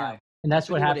 9 to 5, Yeah, and that's that's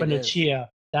what really what it happened to is. Chia.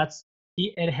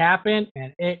 It happened,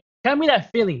 and it tell me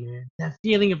that feeling, man. That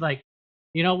feeling of like,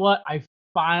 you know what? I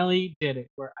finally did it,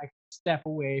 where I step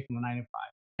away from the 9 to 5.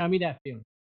 Tell me that feeling.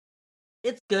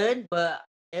 It's good, but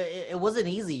it wasn't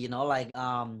easy, like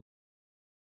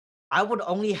I would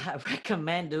only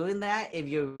recommend doing that if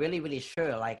you're really, really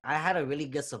sure. Like I had a really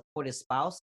good supportive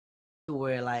spouse to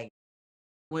where like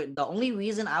the only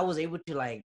reason I was able to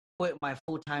like quit my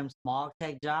full-time small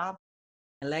tech job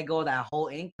and let go of that whole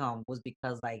income was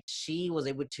because like she was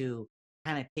able to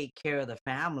kind of take care of the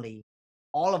family,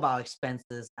 all of our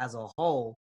expenses as a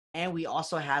whole, and we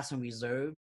also had some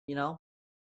reserve, you know,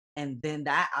 and then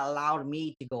that allowed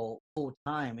me to go full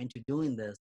time into doing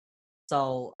this.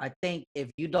 So I think if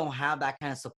you don't have that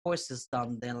kind of support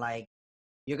system, then like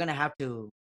you're gonna have to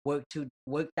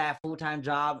work that full time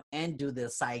job and do the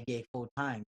side gig full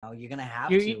time. You're gonna have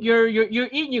You're to. you're you're you're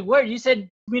eating your word. You said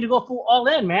for me to go full all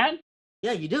in, man.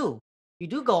 Yeah, you do. You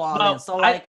do go all in. Well, So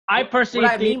I like I what personally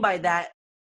I think mean by that,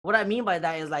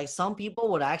 is like some people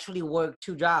would actually work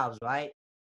 2 jobs, right?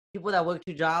 People that work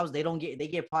 2 jobs, they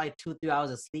get probably 2-3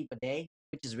 hours of sleep a day,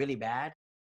 which is really bad.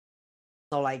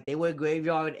 So like they work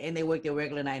graveyard and they work their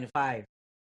regular 9 to 5.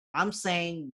 I'm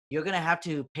saying you're gonna have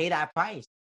to pay that price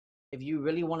if you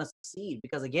really want to succeed.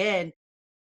 Because again,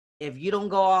 if you don't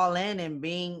go all in and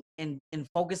being and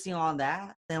focusing on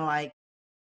that, then like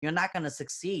you're not gonna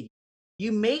succeed.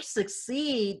 You may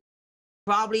succeed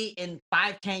probably in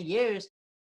 5-10 years,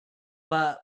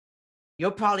 but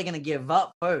you're probably gonna give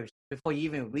up first before you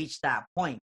even reach that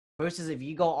point. Versus if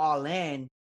you go all in,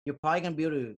 you're probably gonna be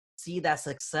able to see that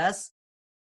success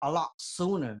a lot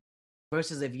sooner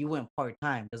versus if you went part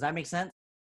time. Does that make sense?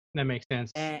 that makes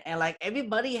sense. And like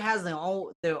everybody has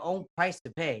their own price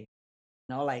to pay.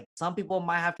 Like some people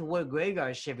might have to work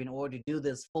graveyard shift in order to do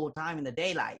this full time in the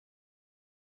daylight.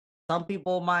 Some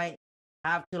people might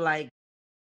have to like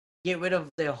get rid of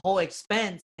their whole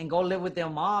expense and go live with their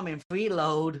mom and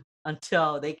freeload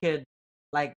until they could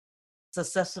like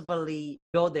successfully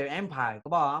build their empire.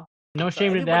 Come on. No So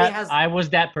shame in everybody that. has, I was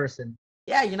that person.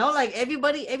 yeah, like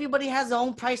everybody has their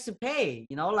own price to pay.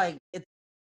 Like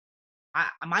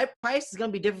my price is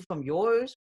gonna be different from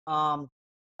yours.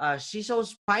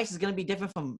 Shisho's price is gonna be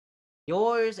different from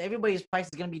yours. Everybody's price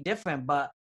is gonna be different, but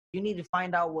you need to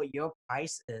find out what your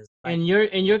price is. Like, in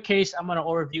your case, I'm gonna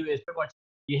overview is pretty much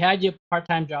you had your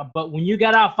part-time job, but when you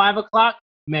got out 5 o'clock,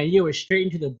 man, you were straight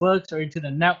into the books or into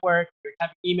the network. You're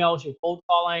typing emails, you're cold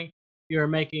calling, you're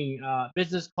making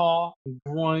business call, and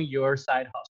growing your side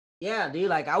hustle. yeah, dude,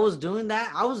 like I was doing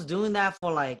that. I was doing that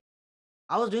for like,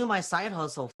 I was doing my side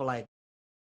hustle for like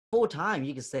full time,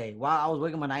 you could say, while I was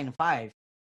working my 9 to 5.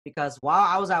 Because while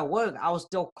I was at work, I was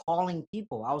still calling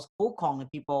people. I was cold calling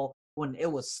people when it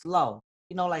was slow.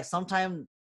 You know, like sometimes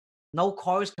no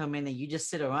cars come in and you just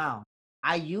sit around.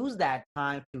 I use that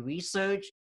time to research,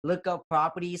 look up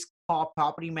properties, call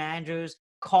property managers,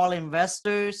 call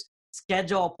investors,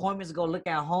 schedule appointments to go look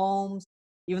at homes.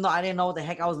 Even though I didn't know what the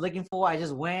heck I was looking for, I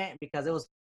just went because it was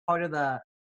part of the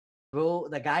rule,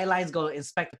 the guidelines, go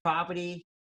inspect the property.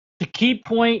 The key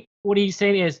point, what he's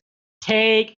saying is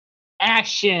take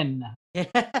action. Let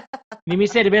me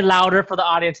say it a bit louder for the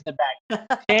audience in the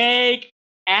back. Take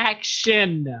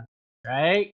action,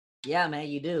 right? Yeah, man,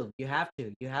 you do. You have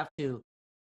to. You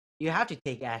have to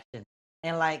take action.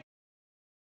 And like,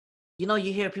 you know,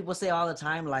 you hear people say all the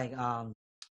time, like,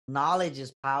 knowledge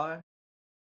is power,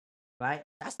 right?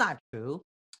 That's not true.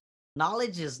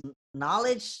 Knowledge is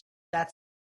knowledge. That's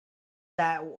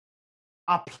that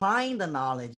applying the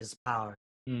knowledge is power,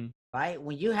 right?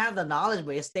 When you have the knowledge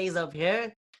but it stays up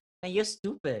here, then you're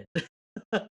stupid.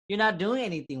 You're not doing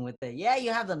anything with it. Yeah,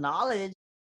 you have the knowledge,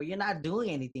 but you're not doing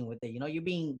anything with it. You know, you're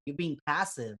being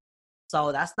passive.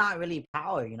 So that's not really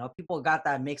power. You know, people got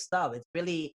that mixed up. It's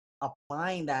really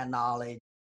applying that knowledge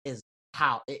is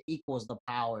how it equals the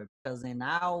power, because then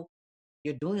now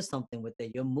you're doing something with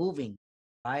it. You're moving,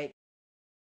 right?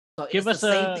 So Give it's the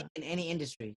us same a thing in any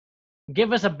industry.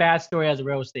 bad story as a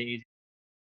real estate agent.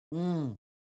 Mm,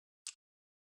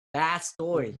 bad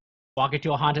story. Walk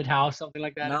into a haunted house, something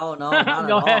like that. No, not at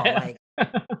Go all. ahead.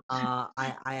 Like,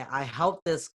 I helped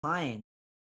this client.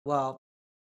 Well,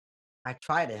 I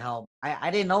tried to help. I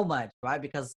didn't know much, right?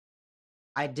 Because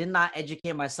I did not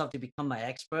educate myself to become an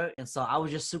expert, and so I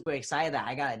was just super excited that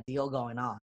I got a deal going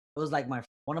on. It was like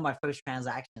one of my first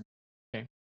transactions. Okay.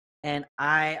 And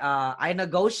I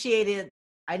negotiated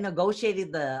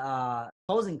the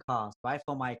closing costs, right,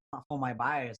 for my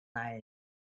buyers. I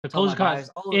The told my closing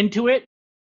costs buyers, oh, into it.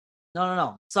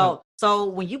 no. So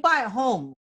when you buy a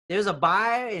home, there's a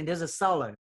buyer and there's a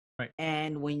seller. Right.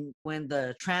 And when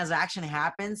the transaction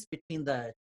happens between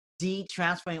the deed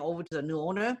transferring over to the new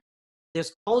owner,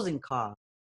 there's closing costs,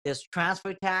 there's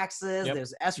transfer taxes, Yep.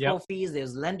 there's escrow Yep. fees,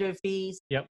 there's lender fees.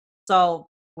 Yep. So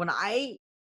when I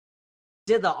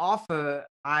did the offer,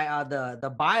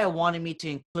 the buyer wanted me to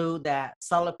include that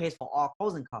seller pays for all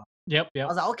closing costs. Yep. I Yep.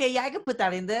 was like, okay, yeah, I can put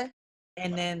that in there.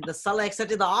 And then the seller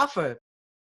accepted the offer.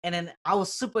 And then I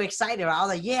was super excited. I was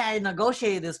like, yeah, I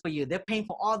negotiated this for you. They're paying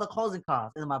for all the closing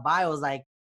costs. And my buyer was like,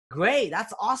 great,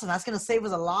 that's awesome. That's going to save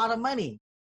us a lot of money.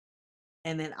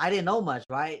 And then I didn't know much,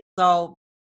 right? So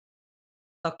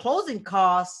the closing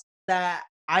costs that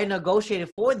I negotiated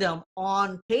for them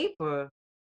on paper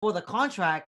for the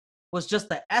contract was just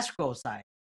the escrow side.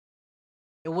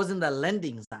 It wasn't the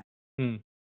lending side.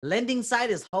 Lending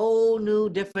side is whole new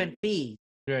different fee.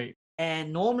 Right.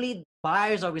 And normally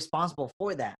buyers are responsible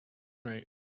for that. Right.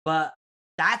 But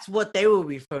that's what they were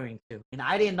referring to. And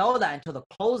I didn't know that until the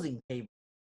closing table.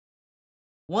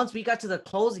 Once we got to the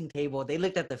closing table, they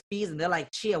looked at the fees and they're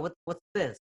like, Chia, what's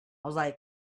this? I was like,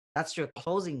 that's your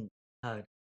closing HUD.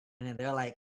 And then they're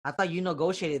like, I thought you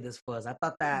negotiated this for us. I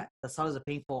thought that the sellers are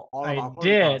paying for all of our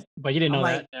closing costs. But you didn't know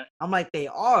like, that. I'm like, they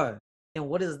are. Then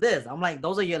what is this? I'm like,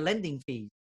 those are your lending fees.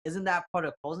 Isn't that part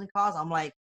of closing costs? I'm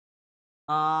like,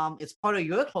 it's part of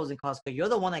your closing costs because you're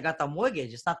the one that got the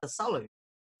mortgage. It's not the seller.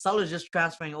 Seller's just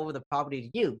transferring over the property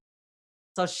to you.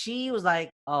 So she was like,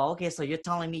 oh, okay, so you're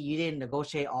telling me you didn't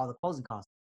negotiate all the closing costs.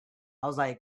 I was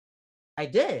like, I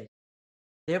did.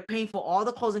 They're paying for all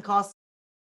the closing costs,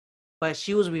 but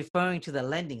she was referring to the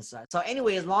lending side. So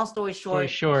anyways, long story short,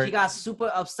 she got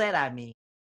super upset at me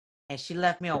and she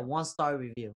left me a 1-star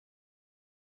review.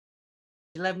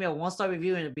 She left me a 1-star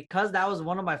review, and because that was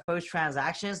one of my first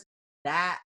transactions,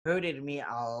 that hurted me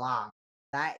a lot.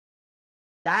 That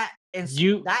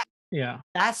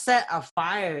set a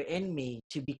fire in me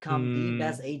to become the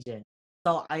best agent.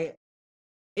 So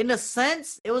in a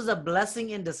sense, it was a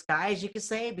blessing in disguise, you could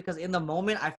say, because in the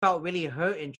moment I felt really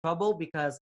hurt and troubled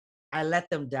because I let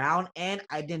them down and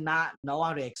I did not know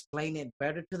how to explain it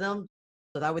better to them.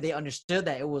 So that way they understood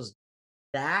that it was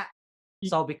that.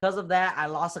 So because of that, I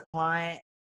lost a client.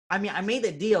 I mean, I made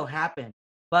the deal happen,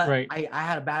 but I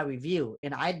had a bad review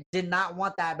and I did not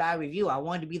want that bad review. I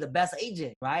wanted to be the best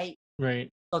agent, right? Right.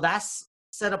 So that's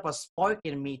set up a spark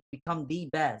in me to become the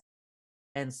best.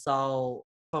 And so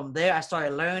from there, I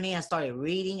started learning. I started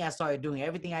reading. I started doing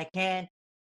everything I can.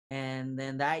 And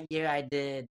then that year, I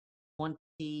did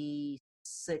 26.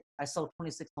 I sold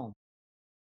 26 homes.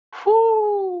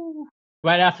 Whew.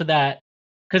 Right after that,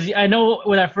 because I know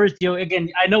with our first deal,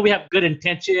 again, I know we have good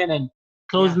intention and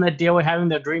closing the deal, having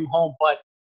the dream home, but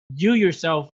you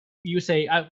yourself, you say,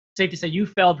 safe to say, you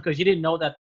failed because you didn't know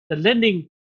that the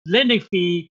lending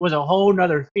fee was a whole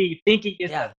nother fee, thinking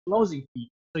it's the closing fee.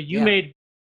 So you made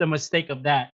the mistake of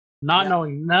that, not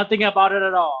knowing nothing about it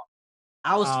at all.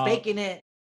 I was faking it.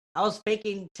 I was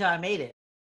faking till I made it.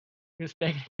 You're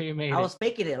faking till you made I it. was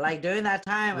faking it. Like during that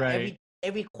time, Right.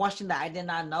 every question that I did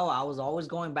not know, I was always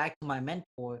going back to my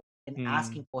mentor and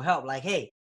asking for help. Like, hey,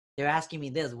 they're asking me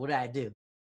this. What do I do?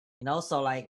 You know, so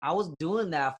like I was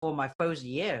doing that for my first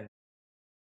year.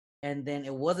 And then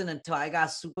it wasn't until I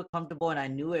got super comfortable and I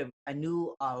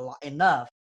knew a lot enough,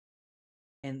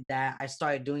 and that I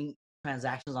started doing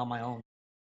transactions on my own.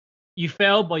 You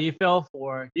failed, but you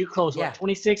closed what,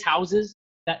 26 houses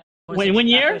that in 1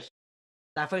 year?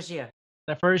 That first year.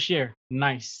 That first year.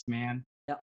 Nice, man.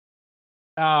 Yep.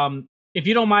 If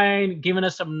you don't mind giving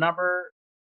us some number,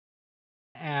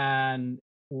 and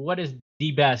what is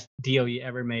the best deal you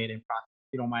ever made in profit?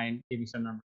 If you don't mind giving some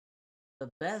number. The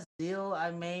best deal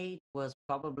I made was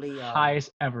probably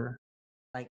highest ever.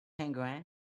 Like 10 grand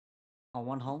on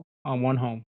one home. On one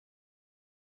home.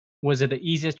 Was it the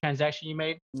easiest transaction you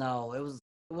made? No, it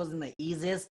wasn't the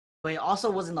easiest, but it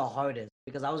also wasn't the hardest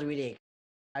because I already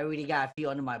got a few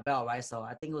under my belt, right? So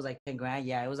I think it was like 10 grand.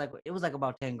 Yeah, it was like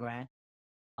about 10 grand.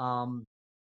 No,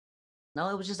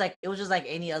 it was just like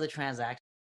any other transaction.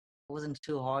 It wasn't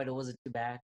too hard. It wasn't too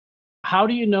bad. How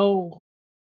do you know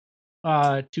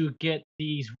to get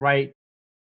these right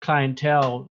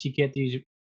clientele, to get these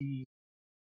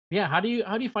how do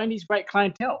you find these right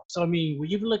clientele? So I mean, were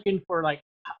you looking for like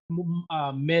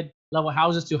mid-level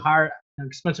houses to hire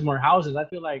expensive more houses? I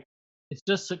feel like it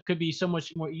could be so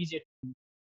much more easier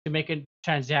to make a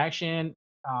transaction,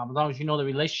 as long as you know the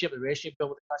relationship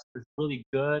built with the customer is really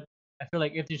good. I feel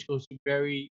like everything goes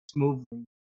very smoothly. Am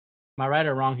I right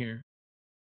or wrong here?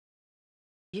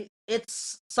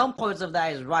 It's some parts of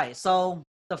that is right. So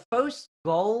the first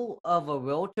goal of a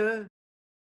realtor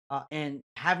and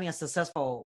having a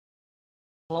successful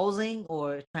closing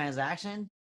or transaction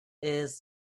is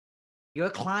your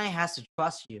client has to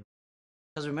trust you.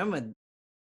 Because remember,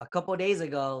 a couple of days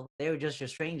ago, they were just your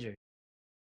stranger.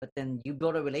 But then you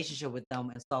build a relationship with them,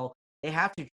 and so they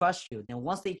have to trust you. Then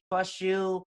once they trust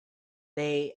you,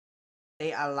 they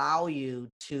allow you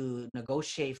to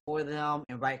negotiate for them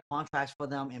and write contracts for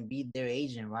them and be their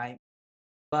agent, right?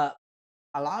 But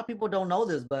a lot of people don't know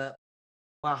this, but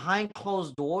behind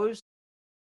closed doors,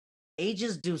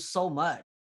 agents do so much.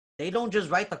 They don't just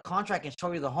write the contract and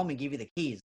show you the home and give you the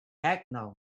keys. Heck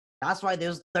no. That's why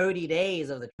there's 30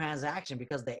 days of the transaction,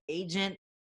 because the agent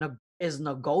is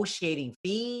negotiating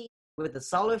fee with the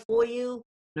seller for you,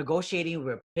 negotiating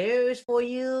repairs for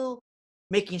you,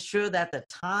 making sure that the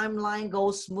timeline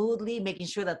goes smoothly, making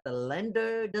sure that the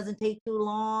lender doesn't take too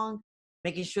long,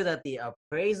 making sure that the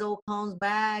appraisal comes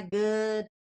back good,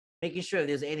 making sure if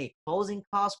there's any closing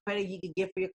cost credit you can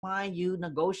get for your client, you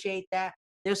negotiate that.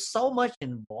 There's so much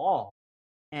involved.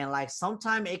 And like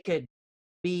sometimes it could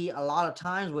be a lot of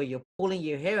times where you're pulling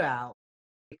your hair out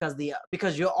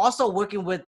because you're also working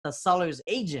with the seller's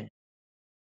agent.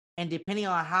 And depending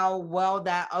on how well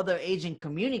that other agent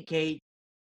communicate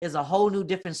is a whole new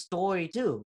different story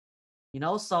too. You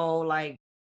know, so like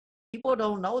people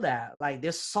don't know that. Like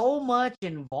there's so much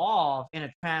involved in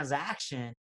a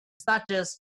transaction. It's not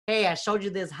just, hey, I showed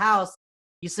you this house,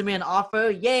 you send me an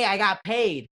offer, yay, I got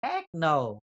paid. Heck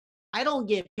no. I don't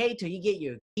get paid till you get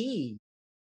your key.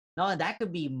 No, and that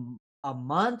could be a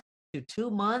month to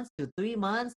 2 months to 3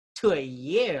 months to a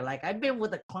year. Like I've been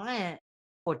with a client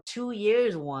for 2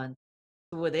 years once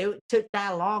where they took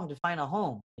that long to find a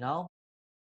home, you know?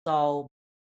 So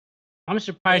I'm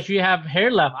surprised you have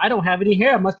hair left. I don't have any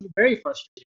hair. I must be very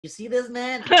frustrated. you see this,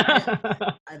 man?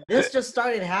 This just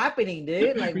started happening,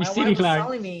 dude. Like my wife was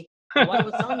telling me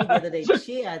the other day,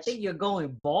 Chia, I think you're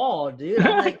going bald, dude.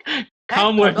 I'm like,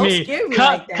 come no, with don't me. scare me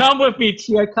like that. Come with me,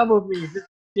 Chia. Come with me. Just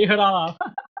tear it off.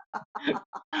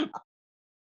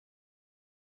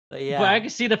 But yeah. But I can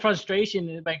see the frustration.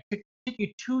 It like took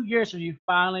you 2 years so you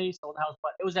finally sold the house.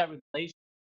 But it was that relationship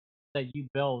that you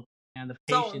built and the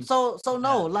patience. So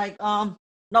no, like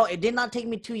no, it did not take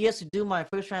me 2 years to do my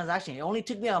first transaction. It only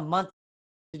took me a month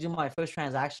to do my first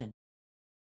transaction.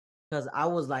 Because I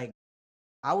was like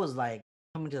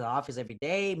coming to the office every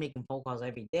day, making phone calls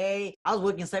every day. I was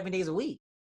working 7 days a week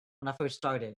when I first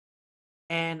started.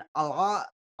 And a lot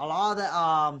of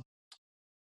the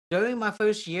during my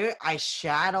first year, I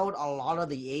shadowed a lot of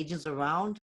the agents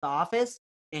around the office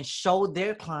and showed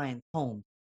their clients home,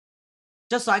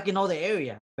 just so I can know the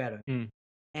area better.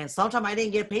 And sometimes I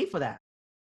didn't get paid for that.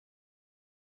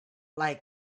 Like, It's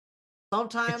a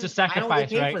sometimes I don't get sacrifice,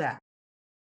 paid right? for that.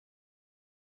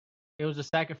 It was a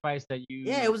sacrifice that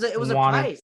Yeah, you it was a wanted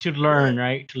price. to learn, Yeah.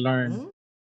 right? To learn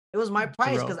It was my the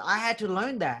price road. because I had to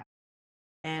learn that.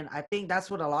 And I think that's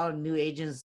what a lot of new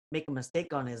agents make a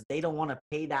mistake on is they don't want to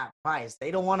pay that price. They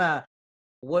don't want to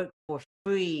work for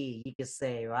free, you could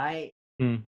say, right?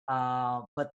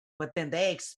 But then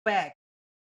they expect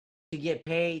to get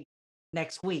paid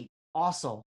next week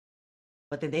also.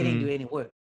 But then they didn't do any work.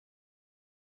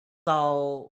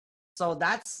 So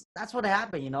that's what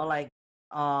happened, you know, like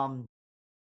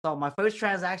so my first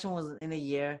transaction was in a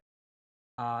year.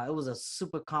 It was a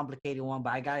super complicated one,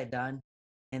 but I got it done.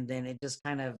 And then it just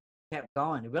kind of kept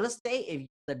going. Real estate, if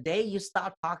the day you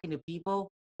stop talking to people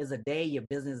is the day your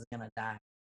business is gonna die.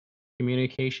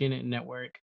 Communication and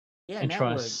network and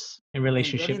Network trust and and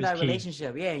relationship building is that key.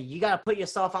 relationship. Yeah, you gotta put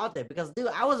yourself out there because, dude,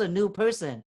 I was a new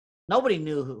person. Nobody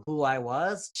knew who I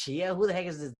was. Chia, who the heck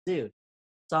is this dude?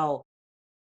 So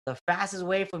the fastest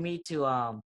way for me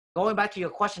to going back to your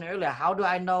question earlier, how do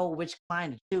I know which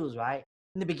client to choose? Right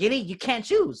in the beginning, you can't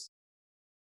choose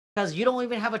because you don't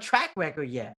even have a track record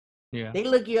yet. Yeah. They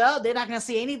look you up, they're not gonna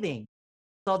see anything,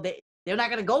 so they're not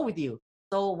gonna go with you.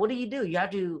 So what do? You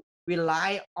have to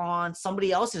rely on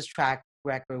somebody else's track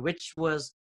record, which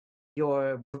was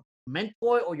your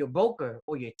mentor or your broker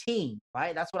or your team,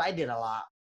 right? That's what I did a lot.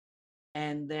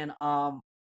 And then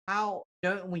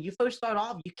when you first start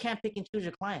off, you can't pick and choose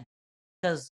your client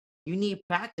because you need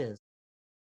practice.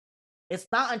 It's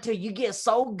not until you get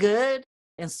so good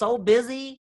and so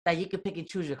busy that you can pick and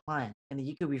choose your client, and then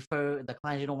you can refer the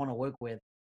clients you don't want to work with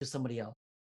to somebody else.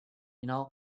 You know,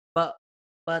 but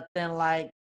then, like,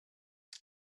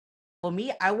 for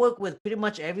me, I work with pretty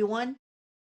much everyone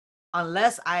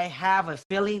unless I have a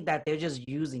feeling that they're just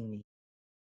using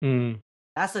me.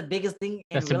 That's the biggest thing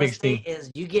in real estate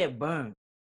is you get burned.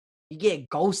 You get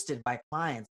ghosted by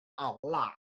clients a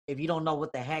lot if you don't know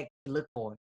what the heck to look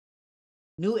for.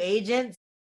 New agents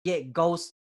get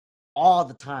ghosted all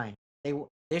the time.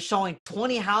 They're showing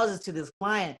 20 houses to this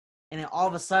client, and then all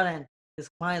of a sudden, this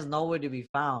client's nowhere to be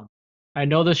found. I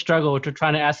know the struggle to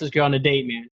trying to ask this girl on a date,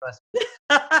 man.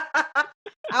 I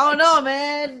don't know,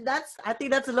 man. I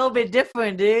think that's a little bit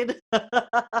different, dude.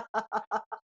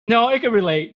 No, I can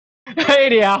relate.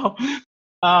 Anyhow,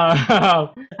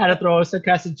 had to throw a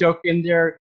sarcastic joke in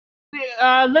there.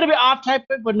 A little bit off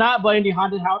topic, but not by any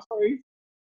haunted house stories.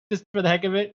 Just for the heck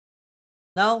of it.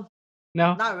 No,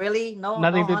 No, not really. No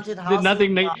nothing. haunted houses.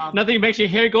 Nothing makes your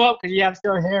hair go up because you have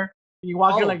still hair. You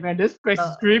walk in like, man, this place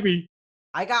is creepy.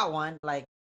 I got one. Like,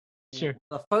 sure.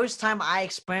 The first time I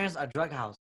experienced a drug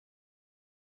house.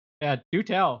 Yeah, do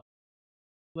tell.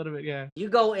 A little bit, yeah. You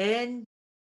go in,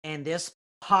 and there's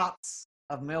pots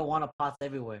of marijuana pots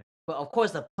everywhere. But of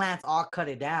course, the plants all cut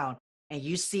it down, and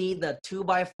you see the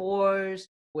 2x4s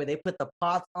where they put the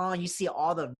pots on. You see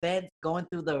all the vents going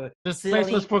through the This ceiling.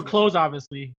 place was foreclosed,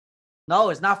 obviously. No,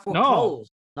 it's not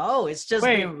foreclosed. No, it's just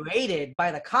been raided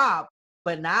by the cop.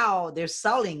 But now they're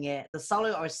selling it. The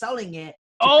seller are selling it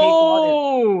to pay for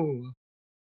all their.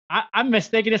 I'm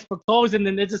mistaken this for clothes, and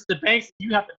then it's just the banks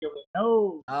you have to deal with.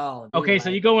 No. Oh. Dude, okay, so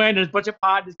you go in, there's a bunch of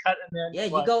pots is cut, and then yeah,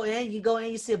 what? you go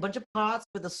in, you see a bunch of pots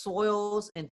with the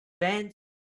soils and vents,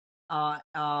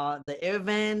 the air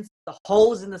vents, the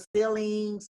holes in the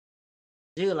ceilings.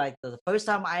 Dude, like the first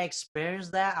time I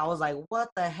experienced that, I was like, "What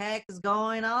the heck is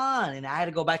going on?" And I had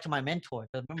to go back to my mentor.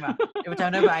 Because remember, every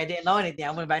time I didn't know anything,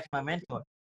 I went back to my mentor.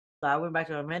 So I went back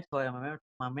to my mentor, and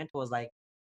my mentor was like,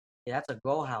 "Yeah, that's a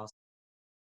grow house.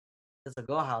 It's a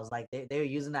grow house. Like they were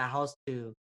using that house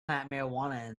to plant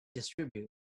marijuana and distribute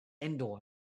indoor."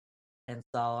 And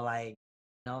so, like,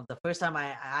 you know, the first time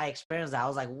I experienced that, I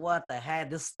was like, "What the heck?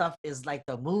 This stuff is like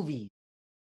the movie,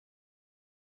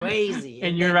 crazy."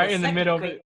 And you're right in the middle of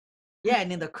it. Yeah,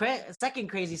 and then the second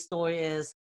crazy story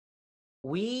is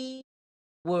we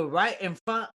were right in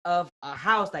front of a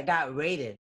house that got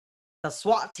raided. The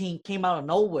SWAT team came out of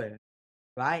nowhere,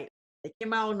 right? They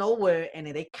came out of nowhere and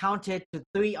then they counted to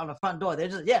 3 on the front door. They're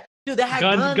just, dude, they had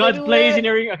guns blazing,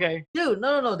 everything. Okay. Dude,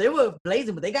 no, they were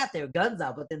blazing, but they got their guns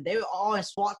out. But then they were all in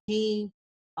SWAT team.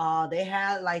 They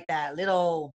had like that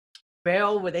little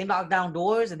barrel where they knock down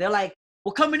doors, and they're like,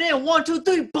 "We're coming in, 1, 2,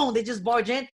 3, boom!" They just barge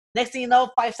in. Next thing you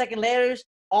know, 5 seconds later,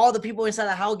 all the people inside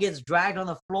the house gets dragged on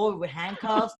the floor with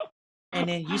handcuffs, and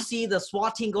then you see the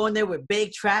SWAT team go in there with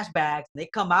big trash bags. And they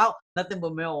come out, nothing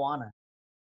but marijuana.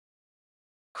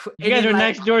 You guys are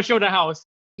next door, show the house.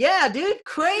 Yeah, dude,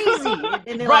 crazy.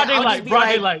 And then Broad like I'll just daylight, be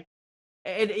broad like,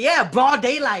 daylight. yeah, broad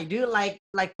daylight, dude. Like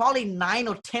probably 9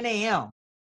 or 10 a.m.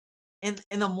 in the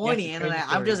Yes, the morning, and then crazy I'm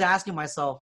story. just asking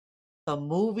myself, the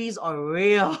movies are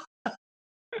real.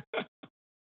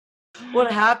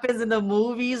 What happens in the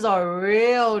movies are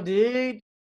real, dude.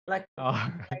 Like All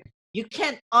right. you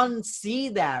can't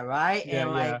unsee that, right? Yeah,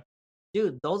 And like, yeah.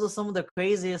 dude, those are some of the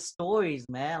craziest stories,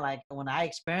 man. Like when I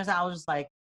experienced that, I was just like,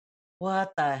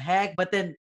 what the heck? But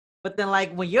then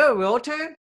like when you're a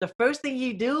realtor, the first thing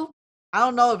you do, I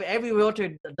don't know if every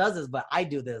realtor does this, but I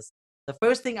do this. The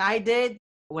first thing I did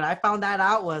when I found that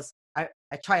out was I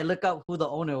try to look up who the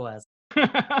owner was.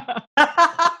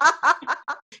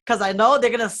 Because I know they're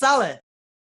gonna sell it.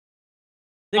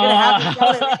 They're gonna have to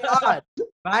sell it later on,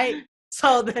 right?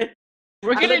 So then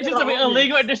We're I getting look at into the some owner.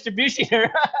 illegal distribution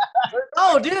here.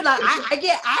 Oh, dude, like I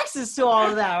get access to all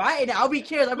of that, right? And I'll be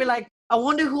curious. I'll be like, I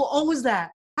wonder who owns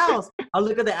that house. I'll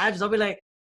look at the address. I'll be like,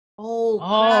 oh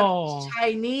crap, it's Oh,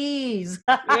 Chinese.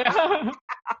 yeah.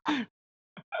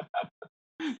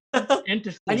 I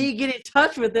Interesting. need to get in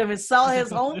touch with him and sell his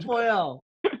home for him.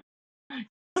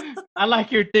 I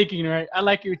like your thinking, right? I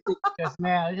like your thinking because,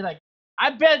 man, you're like,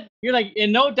 I bet you're like,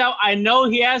 in no doubt, I know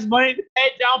he has money to pay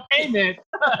down payment.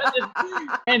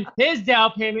 And his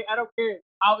down payment, I don't care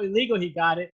how illegal he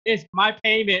got it, it's my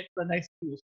payment for the next 2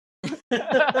 years.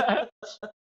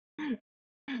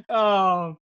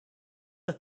 um,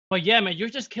 but yeah, man, you're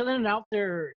just killing it out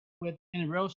there with in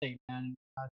real estate, man.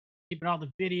 Keeping all the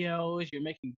videos, you're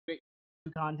making great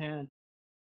content,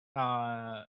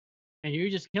 and you're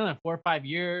just killing it 4 or 5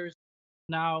 years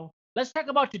now. Let's talk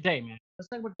about today, man. Let's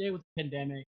talk about today with the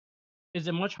pandemic. Is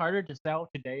it much harder to sell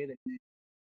today than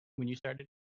when you started?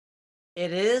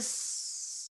 It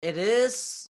is. It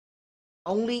is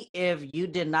only if you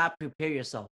did not prepare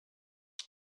yourself.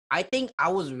 I think I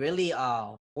was really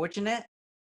fortunate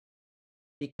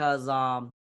because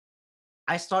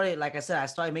I started, like I said, I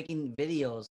started making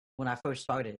videos when I first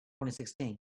started,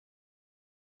 2016.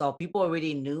 So people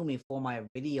already knew me for my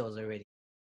videos already.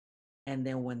 And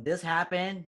then when this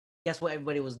happened, guess what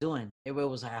everybody was doing?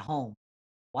 Everybody was at home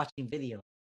watching videos.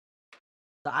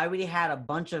 So I already had a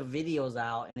bunch of videos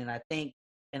out, and then I think,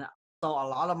 and so a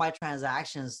lot of my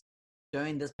transactions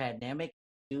during this pandemic,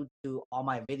 due to all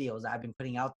my videos that I've been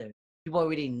putting out there, people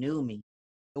already knew me.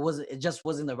 It just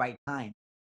wasn't the right time.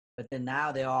 But then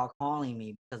now they're all calling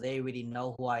me because they already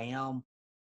know who I am.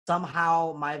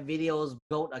 Somehow my videos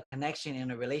built a connection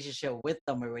and a relationship with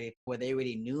them already, where they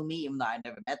already knew me, even though I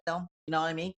never met them. You know what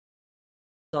I mean?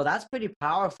 So that's pretty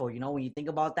powerful, when you think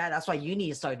about that. That's why you need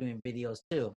to start doing videos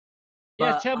too.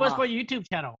 Yeah, But tell us about your YouTube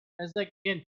channel. It's like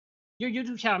in your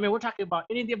YouTube channel. I mean, we're talking about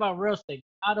anything about real estate,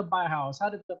 how to buy a house, how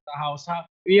to flip the house, how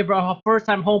you're a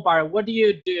first-time home buyer. What do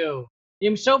you do?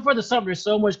 I'm so for the summer. There's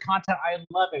so much content. I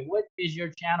love it. What is your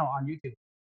channel on YouTube?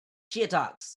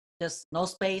 ChiaTalks, just no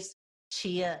space,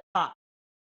 Chia Talk.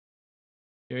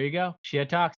 There you go.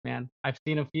 ChiaTalks, man. I've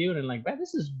seen a few and I'm like, man,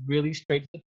 this is really straight to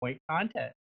the point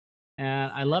content.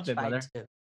 And I I love it, tried brother. to.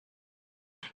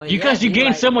 But yeah, Because you dude, gain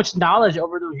like so much knowledge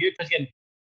over the years.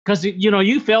 Because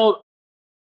you felt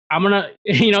I'm gonna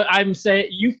I'm saying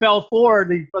you fell for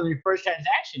the first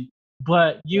transaction,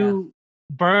 but yeah, you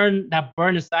burn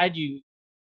inside you.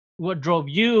 What drove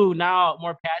you now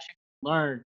more passion to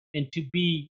learn and to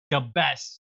be the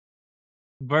best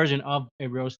version of a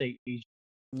real estate agent,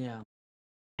 yeah,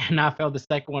 and not fail the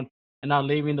second one and not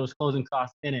leaving those closing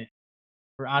costs in it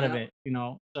or out of yeah. it.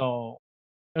 So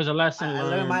there's a lesson I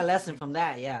learned my learned. lesson from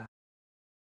that. Yeah.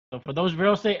 So for those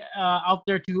real estate out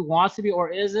there too who wants to be or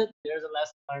isn't, there's a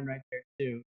lesson learned right there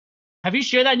too. Have you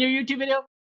shared that in your YouTube video?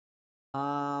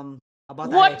 Um, about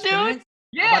that What, dude? experience?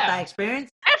 About that Yeah, experience?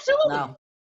 absolutely. No,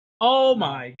 Oh no,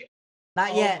 my god.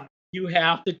 not Oh yet, my. You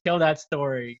have to tell that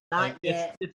story. not Like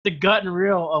yet. it's the gut and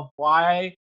real of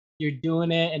why you're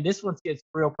doing it, and this one gets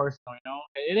real personal.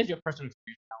 It is your personal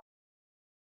experience now.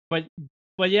 But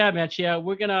but yeah, man, Chia,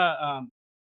 we're gonna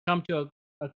come to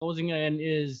a closing, and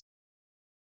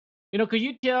could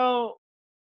you tell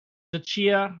the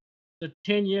Chia, the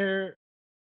 10-year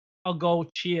ago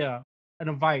Chia, an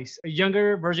advice, a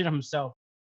younger version of himself,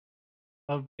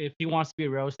 of if he wants to be a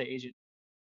real estate agent?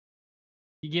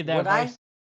 You give that Would I? advice.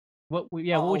 What would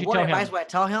you What tell advice him? would I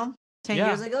tell him 10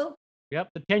 years Yeah. ago? Yep,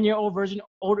 the 10-year-old version,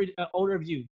 older of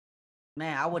you.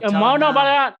 Man, I would tell No, about him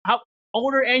that. How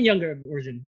older and younger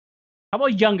version? How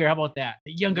about younger? How about that?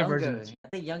 The younger version younger. of you. I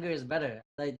think younger is better.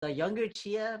 The younger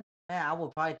Chia, man, I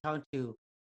would probably tell him to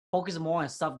focus more on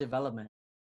self development.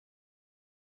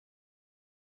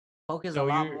 Focus a So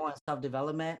lot you're more on self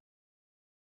development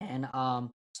and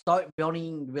start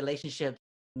building relationships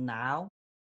now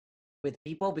with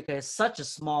people because it's such a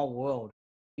small world.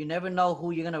 You never know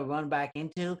who you're gonna run back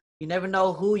into. You never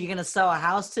know who you're gonna sell a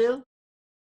house to,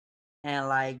 and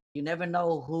like you never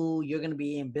know who you're gonna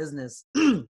be in business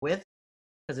with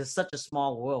because it's such a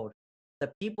small world.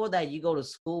 The people that you go to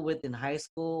school with in high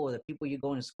school, or the people you're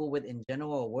going to school with in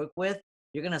general or work with,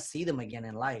 you're gonna see them again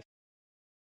in life.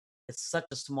 It's such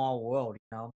a small world,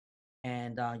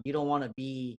 and you don't want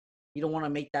to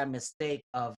make that mistake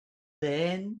of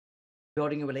then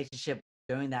building a relationship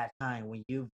during that time when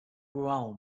you've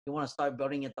grown. You want to start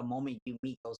building it the moment you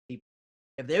meet those people.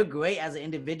 If they're great as an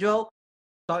individual,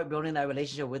 start building that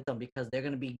relationship with them because they're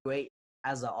going to be great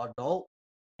as an adult,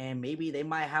 and maybe they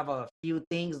might have a few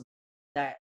things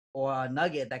that or a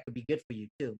nugget that could be good for you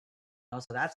too.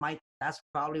 So that's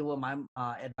probably what my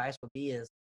advice would be is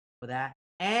for that.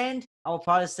 And I would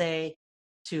probably say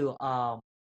to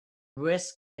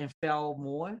risk and fail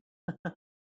more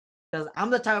because I'm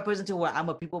the type of person to where I'm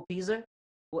a people pleaser.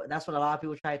 That's what a lot of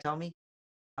people try to tell me.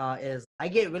 Is I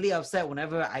get really upset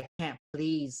whenever I can't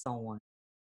please someone.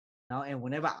 And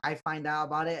whenever I find out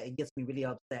about it, it gets me really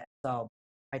upset. So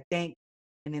I think,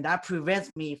 and then that prevents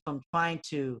me from trying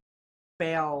to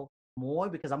fail more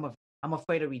because I'm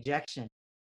afraid of rejection.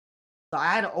 So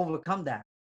I had to overcome that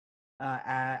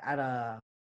at a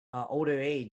older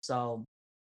age. So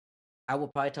I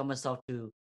would probably tell myself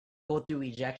to go through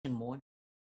rejection more.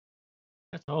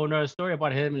 That's a whole nother story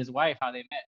about him and his wife, how they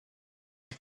met.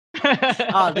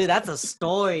 Oh, dude, that's a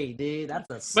story, dude. That's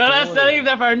a story. But let's leave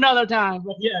that for another time.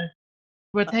 But yeah.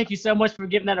 But thank you so much for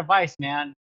giving that advice,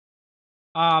 man.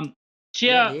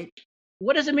 Chia,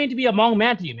 what does it mean to be a Hmong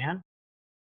man to you, man?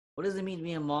 What does it mean to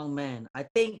be a Hmong man? I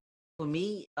think for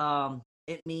me,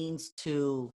 it means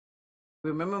to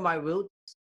remember my roots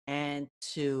and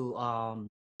to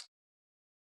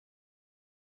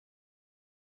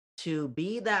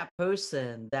be that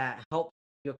person that helps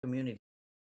your community.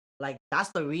 Like that's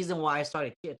the reason why I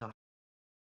started ChiaTalk.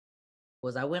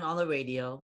 Was I went on the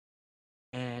radio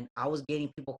and I was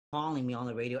getting people calling me on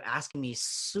the radio asking me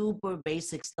super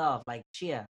basic stuff like,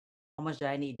 Chia, how much do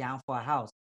I need down for a house?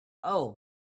 Oh,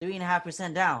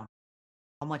 3.5% down.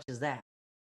 How much is that?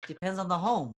 Depends on the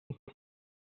home.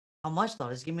 How much though?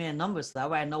 Just give me a number so that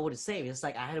way I know what to say. It's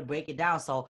like I had to break it down.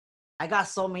 So I got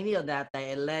so many of that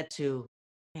it led to,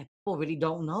 man, people really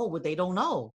don't know what they don't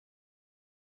know.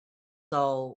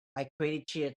 So I created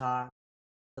ChiaTalk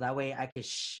so that way I could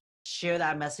share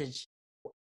that message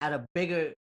at a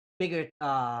bigger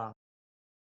audience.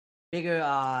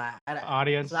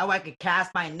 So that way I could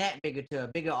cast my net bigger to a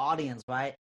bigger audience,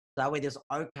 right? So that way there's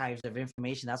archives of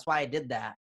information. That's why I did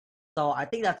that. So I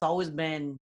think that's always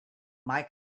been my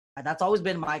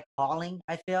calling,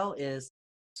 I feel, is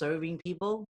serving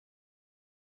people.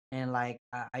 And like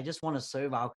I just want to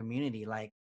serve our community. Like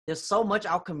there's so much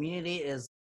our community is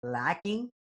lacking.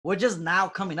 We're just now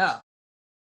coming up,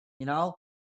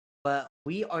 but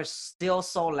we are still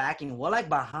so lacking. We're like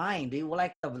behind, dude. We're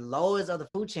like the lowest of the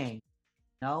food chain,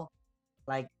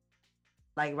 like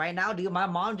right now, dude. My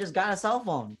mom just got a cell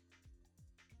phone.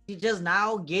 She just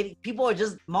now getting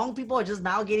Hmong people are just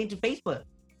now getting to Facebook.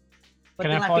 But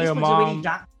Can then, I follow your mom?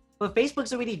 But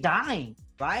Facebook's already dying,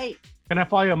 right? Can I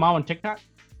follow your mom on TikTok?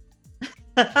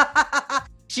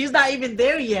 She's not even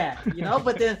there yet,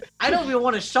 But then I don't even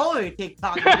want to show her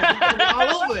TikTok because she's gonna be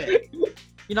all over it.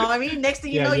 You know what I mean? Next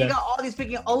thing you know, you got all these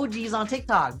freaking OGs on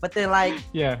TikTok. But then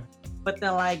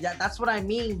that's what I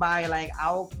mean by like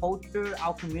our culture,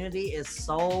 our community is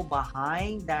so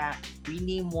behind that we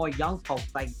need more young folks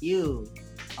like you,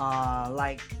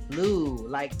 like Lou,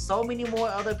 like so many more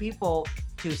other people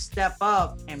to step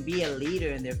up and be a leader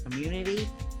in their community.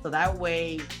 So that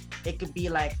way it could be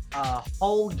like a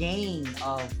whole gang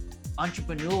of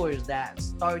entrepreneurs that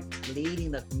start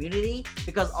leading the community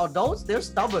because adults, they're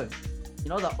stubborn.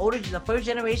 The first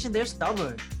generation, they're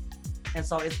stubborn. And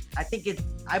so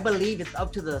I believe it's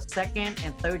up to the second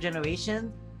and third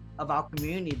generation of our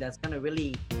community that's going to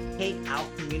really take our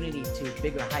community to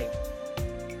bigger heights.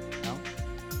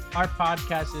 Our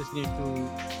podcast is here to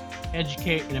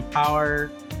educate and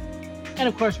empower. And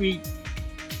of course, we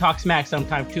talk smack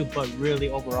sometimes too, but really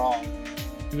overall,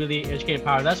 really educate and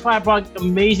empower. That's why I brought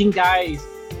amazing guys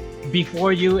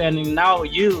before you and now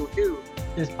you too.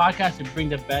 This podcast to bring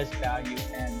the best value,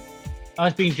 and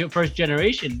us being first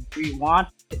generation, we want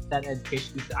that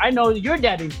education. I know your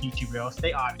dad didn't teach you real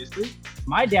estate, obviously.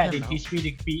 My dad didn't teach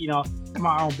me to be, come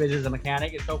our own business, a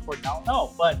mechanic and so forth.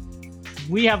 No, but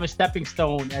we have a stepping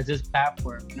stone as this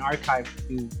platform, an archive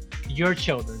to your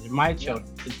children and my children,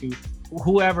 and to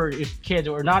whoever is kids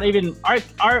or not even our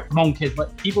Hmong kids,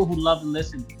 but people who love to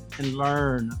listen and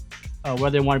learn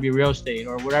whether they want to be real estate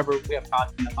or whatever we have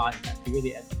talked in the podcast, to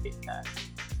really educate that.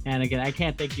 And again, I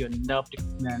can't thank you enough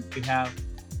to have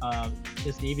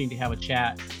this evening to have a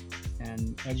chat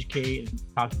and educate and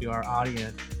talk to our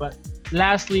audience. But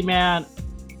lastly, man,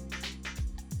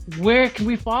 where can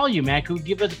we follow you, man? Could you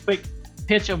give us a quick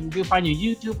pitch of where we find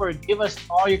you YouTube, or give us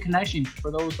all your connections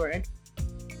for those who are interested?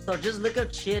 So just look up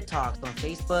ChiaTalks on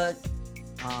Facebook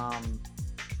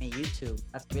and YouTube.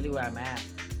 That's really where I'm at.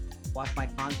 Watch my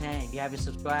content. If you haven't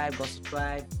subscribed, go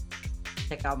subscribe.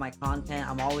 Check out my content.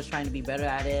 I'm always trying to be better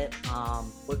at it.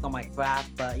 Work on my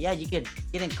craft. But yeah, you could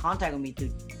get in contact with me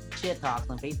through ChiaTalks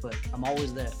on Facebook. I'm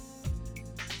always there.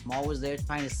 I'm always there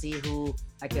trying to see who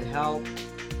I could help,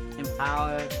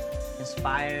 empower,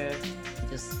 inspire, and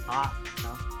just talk, you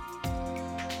know?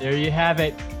 There you have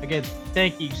it. Again,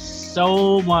 thank you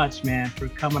so much, man, for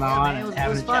coming on. Man, and it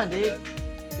was fun, dude.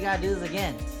 We gotta do this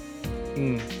again.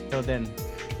 Till then.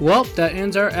 Well, that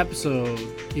ends our episode.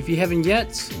 If you haven't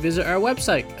yet, visit our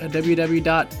website at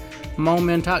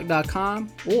www.hmongmentalk.com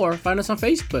or find us on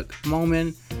Facebook, Hmong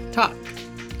Men Talk.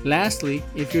 Lastly,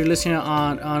 if you're listening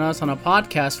on us on a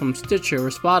podcast from Stitcher or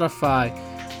Spotify,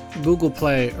 Google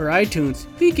Play, or iTunes,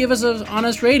 please give us an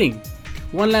honest rating.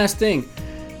 One last thing,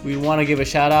 we want to give a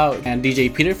shout out and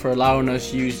DJ Peter for allowing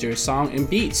us to use their song and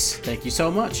beats. Thank you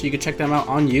so much. You can check them out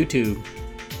on YouTube.